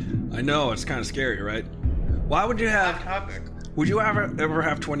them. I know, it's kind of scary, right? Why would you have... Topic. Would you ever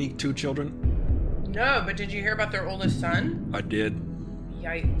have 22 children? No, but did you hear about their oldest son? I did.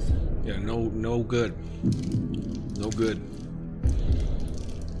 Yikes. Yeah, no good. No good.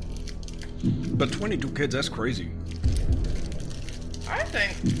 But 22 kids, that's crazy. I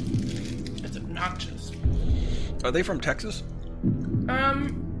think it's obnoxious. Are they from Texas? I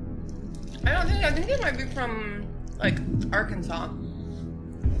think they might be from, like, Arkansas.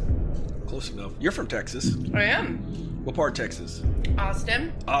 Close enough. You're from Texas. I am. What part of Texas?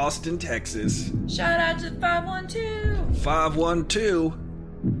 Austin. Austin, Texas. Shout out to 512. 512.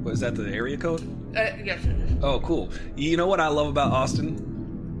 What is that, the area code? Yes, it is. Oh, cool. You know what I love about Austin?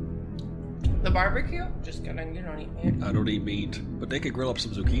 The barbecue? Just kidding, you don't eat meat. I don't eat meat, but they could grill up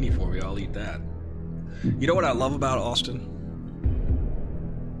some zucchini for me. I'll eat that. You know what I love about Austin?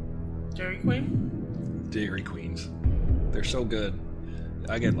 Dairy Queen? Dairy Queens. They're so good.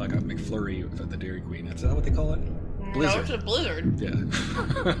 I get like a McFlurry at the Dairy Queen. Is that what they call it? Blizzard. No, it's a Blizzard. Yeah.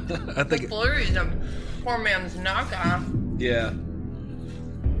 I think McFlurry is a poor man's knockoff. Yeah.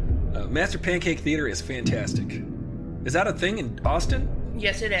 Master Pancake Theater is fantastic. Is that a thing in Austin?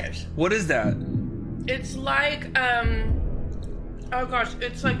 Yes, it is. What is that? It's like, oh gosh,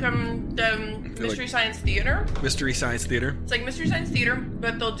 it's like, the Mystery Science Theater. Mystery Science Theater? It's like Mystery Science Theater,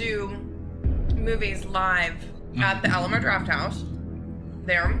 but they'll do movies live at the Alamo Drafthouse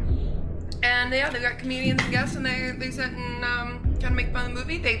there. And yeah, they've got comedians and guests, and they sit and kind of make fun of the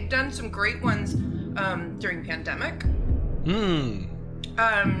movie. They've done some great ones during pandemic.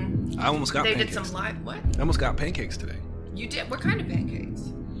 I almost got they pancakes. did some live, what? I almost got pancakes today. You did? What kind of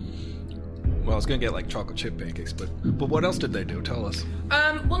pancakes? Well, I was going to get like chocolate chip pancakes, but what else did they do? Tell us.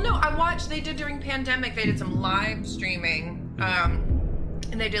 Well, no, I watched, they did during pandemic, they did some live streaming,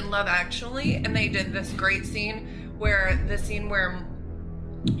 and they did Love Actually, and they did this great scene where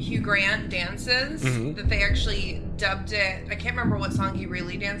Hugh Grant dances, that they actually dubbed it, I can't remember what song he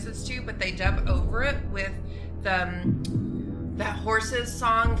really dances to, but they dub over it with that Horses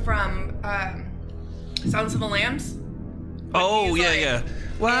song from Silence of the Lambs. Oh, yeah, yeah.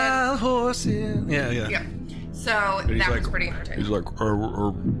 Wild horses. Yeah. So that was pretty entertaining. He's like,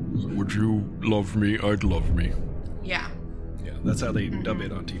 would you love me? I'd love me. Yeah. Yeah, that's how they dub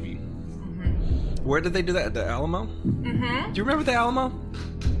it on TV. Where did they do that? At the Alamo? Do you remember the Alamo?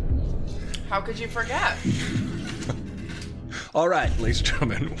 How could you forget? All right, ladies and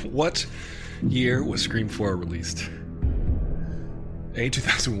gentlemen, what year was Scream 4 released? A,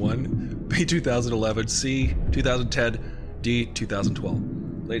 2001, B, 2011, C, 2010, D, 2012.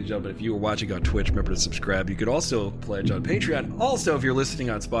 Ladies and gentlemen, if you were watching on Twitch, remember to subscribe. You could also pledge on Patreon. Also, if you're listening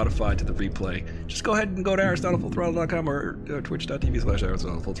on Spotify to the replay, just go ahead and go to AristotleFullThrottle.com or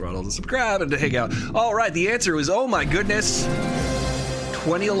twitch.tv/AristotleFullThrottle to subscribe and to hang out. All right, the answer was, oh my goodness,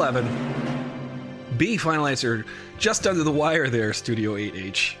 2011. B, final answer. Just under the wire there, Studio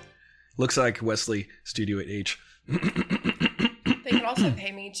 8H. Looks like Wesley, Studio 8H. They can also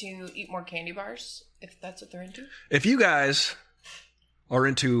pay me to eat more candy bars, if that's what they're into. If you guys are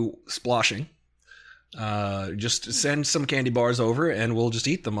into sploshing, just send some candy bars over and we'll just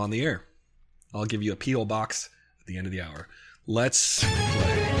eat them on the air. I'll give you a P.O. box at the end of the hour. Let's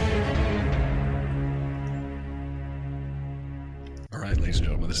play. All right, ladies and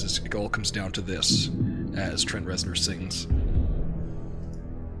gentlemen, it all comes down to this as Trent Reznor sings.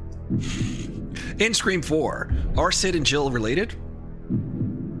 In Scream 4, are Sid and Jill related?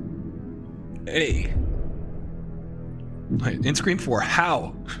 A. In Scream 4,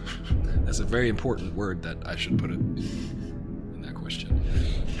 how? That's a very important word that I should put it in that question.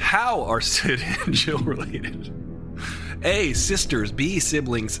 How are Sid and Jill related? A. Sisters. B.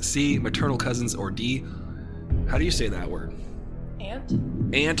 Siblings. C. Maternal cousins. Or D. How do you say that word? Aunt?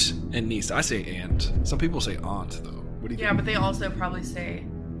 Aunt and niece. I say aunt. Some people say aunt, though. What do you Yeah, think? but they also probably say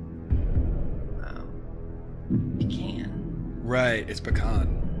pecan. Right, it's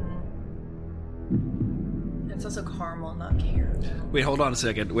pecan. It's also caramel, not caramel. Wait, hold on a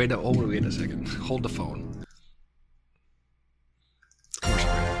second. Wait a second. Hold the phone. Commercial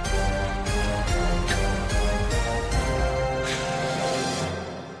break.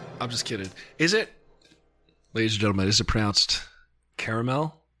 I'm just kidding. Is it, ladies and gentlemen, is it pronounced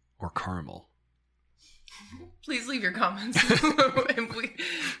caramel or caramel? Please leave your comments. And please,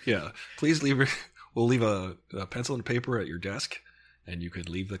 Yeah. Please we'll leave a pencil and paper at your desk, and you could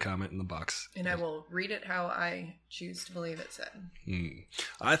leave the comment in the box. and I will read it how I choose to believe it said.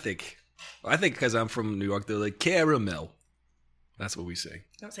 I think because I'm from New York, they're like caramel. That's what we say.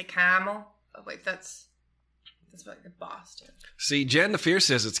 Don't say camel. Oh wait, that's like the Boston. See, Jen the Fierce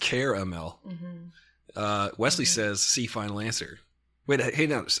says it's caramel. Wesley says C, final answer. Wait, hey,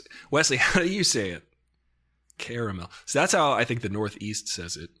 now, Wesley, how do you say it? Caramel. So that's how I think the Northeast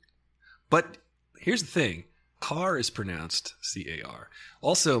says it. But here's the thing. Car is pronounced C-A-R.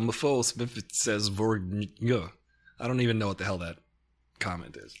 Also, Mafo Smith says Vorgna. I don't even know what the hell that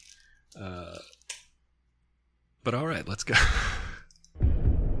comment is. But all right, let's go.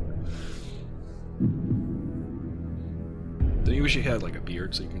 Don't you wish you had like a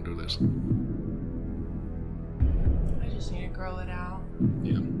beard so you can do this? I just need to grow it out.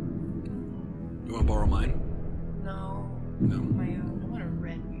 Yeah. You want to borrow mine? No. No. My own. I want a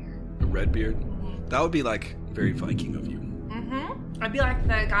red beard. A red beard? That would be like very Viking of you. I'd be like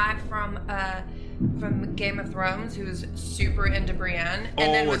the guy from Game of Thrones who was super into Brienne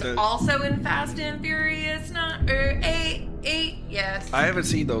and then was also in Fast and Furious 8. Yes. I haven't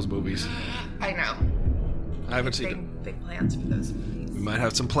seen those movies. I know. I haven't seen them. Big plans for those movies. We might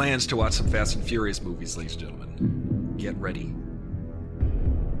have some plans to watch some Fast and Furious movies, ladies and gentlemen. Get ready.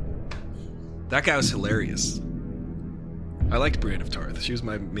 That guy was hilarious. I liked Brienne of Tarth. She was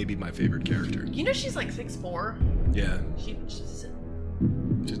maybe my favorite character. You know she's like 6'4". Yeah.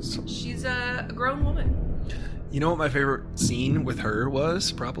 She's a grown woman. You know what my favorite scene with her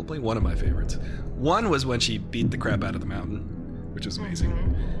was? Probably one of my favorites. One was when she beat the crap out of the mountain, which was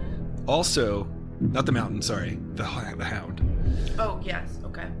amazing. Also, not the mountain, sorry, the hound. Oh, yes,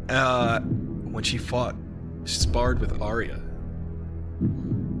 okay. When she sparred with Arya.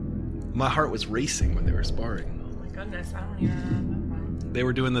 My heart was racing when they were sparring. Oh my goodness, I don't even remember. They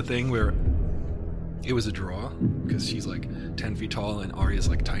were doing the thing where it was a draw because she's like 10 feet tall and Arya's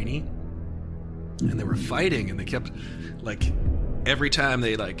like tiny. And they were fighting and they kept like every time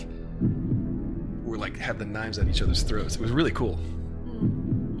they like were like had the knives at each other's throats. It was really cool.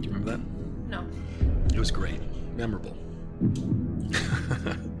 Do you remember that? No. It was great. Memorable.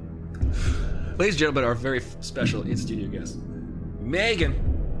 Ladies and gentlemen, our very special in-studio guest, Megan.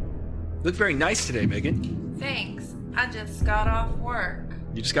 Look very nice today, Megan. Thanks. I just got off work.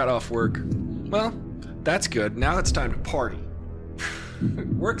 You just got off work. Well, that's good. Now it's time to party.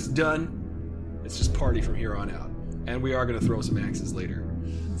 Work's done. It's just party from here on out. And we are going to throw some axes later.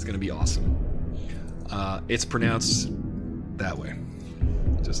 It's going to be awesome. It's pronounced that way.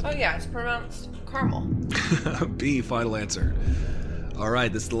 Oh yeah, it's pronounced caramel. B, final answer. All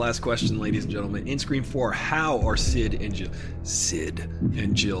right, this is the last question, ladies and gentlemen. In Scream 4, how are Sid and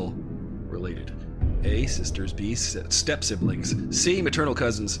Jill related? A, sisters. B, step siblings. C, maternal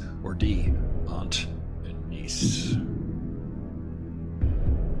cousins. Or D, aunt and niece.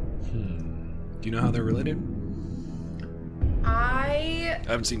 Do you know how they're related? I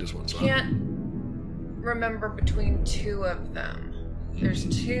haven't seen this one, so can't remember between two of them. There's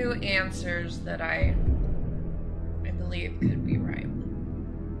two answers that I believe could be right.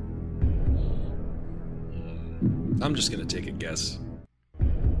 I'm just gonna take a guess.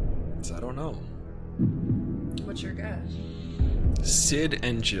 'Cause I don't know. What's your guess? Sid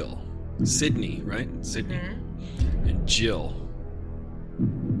and Jill. Sydney, right? Sydney. Mm-hmm. And Jill.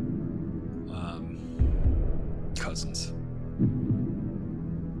 Cousins.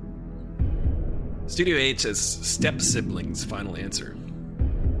 Studio 8 says step siblings. Final answer.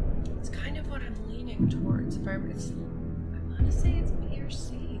 It's kind of what I'm leaning towards. I want to say it's B or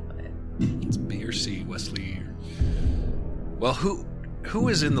C, but It's B or C, Wesley. Well, who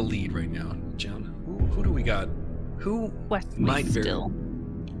is in the lead right now, John? Who do we got? Who Wesley might very still.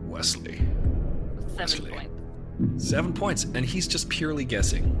 Wesley. 7 points. 7 points, and he's just purely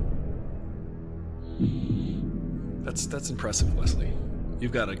guessing. That's impressive, Wesley.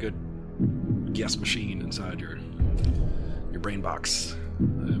 You've got a good guess machine inside your brain box.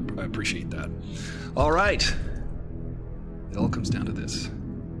 I appreciate that. All right. It all comes down to this.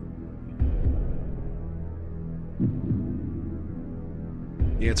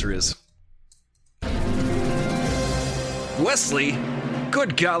 The answer is Wesley.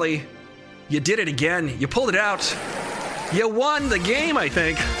 Good golly. You did it again. You pulled it out. You won the game, I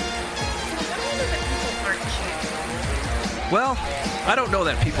think. Well, I don't know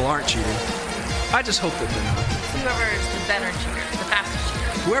that people aren't cheating. I just hope that they're not. Whoever's the better cheater, the fastest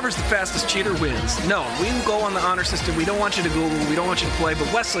cheater. Whoever's the fastest cheater wins. No, we can go on the honor system. We don't want you to Google. We don't want you to play.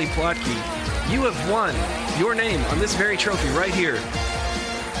 But Wesley Plotke, you have won your name on this very trophy right here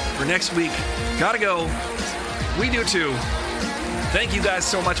for next week. Gotta go. We do too. Thank you guys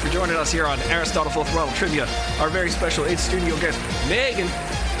so much for joining us here on Aristotle Full Throttle Trivia. Our very special 8th studio guest, Megan.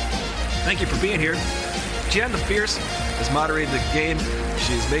 Thank you for being here. Jen the Fierce has moderated the game.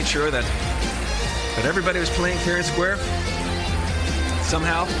 She's made sure that everybody was playing fair and square.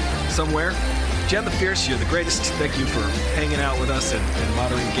 Somehow, somewhere. Jen the Fierce, you're the greatest. Thank you for hanging out with us and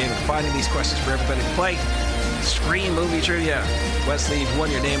moderating the game and finding these questions for everybody to play. Screen movie trivia. Wesley, you've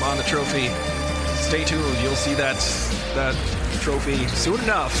won your name on the trophy. Stay tuned. You'll see that trophy soon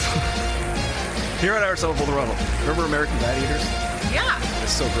enough. Here at Aristotle Full Throttle. Remember American Gladiators? Yeah.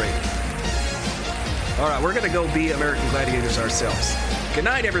 It's so great. All right, we're going to go be American Gladiators ourselves. Good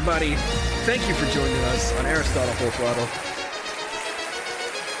night, everybody. Thank you for joining us on Aristotle Full Throttle.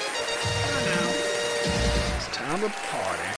 It's time to party.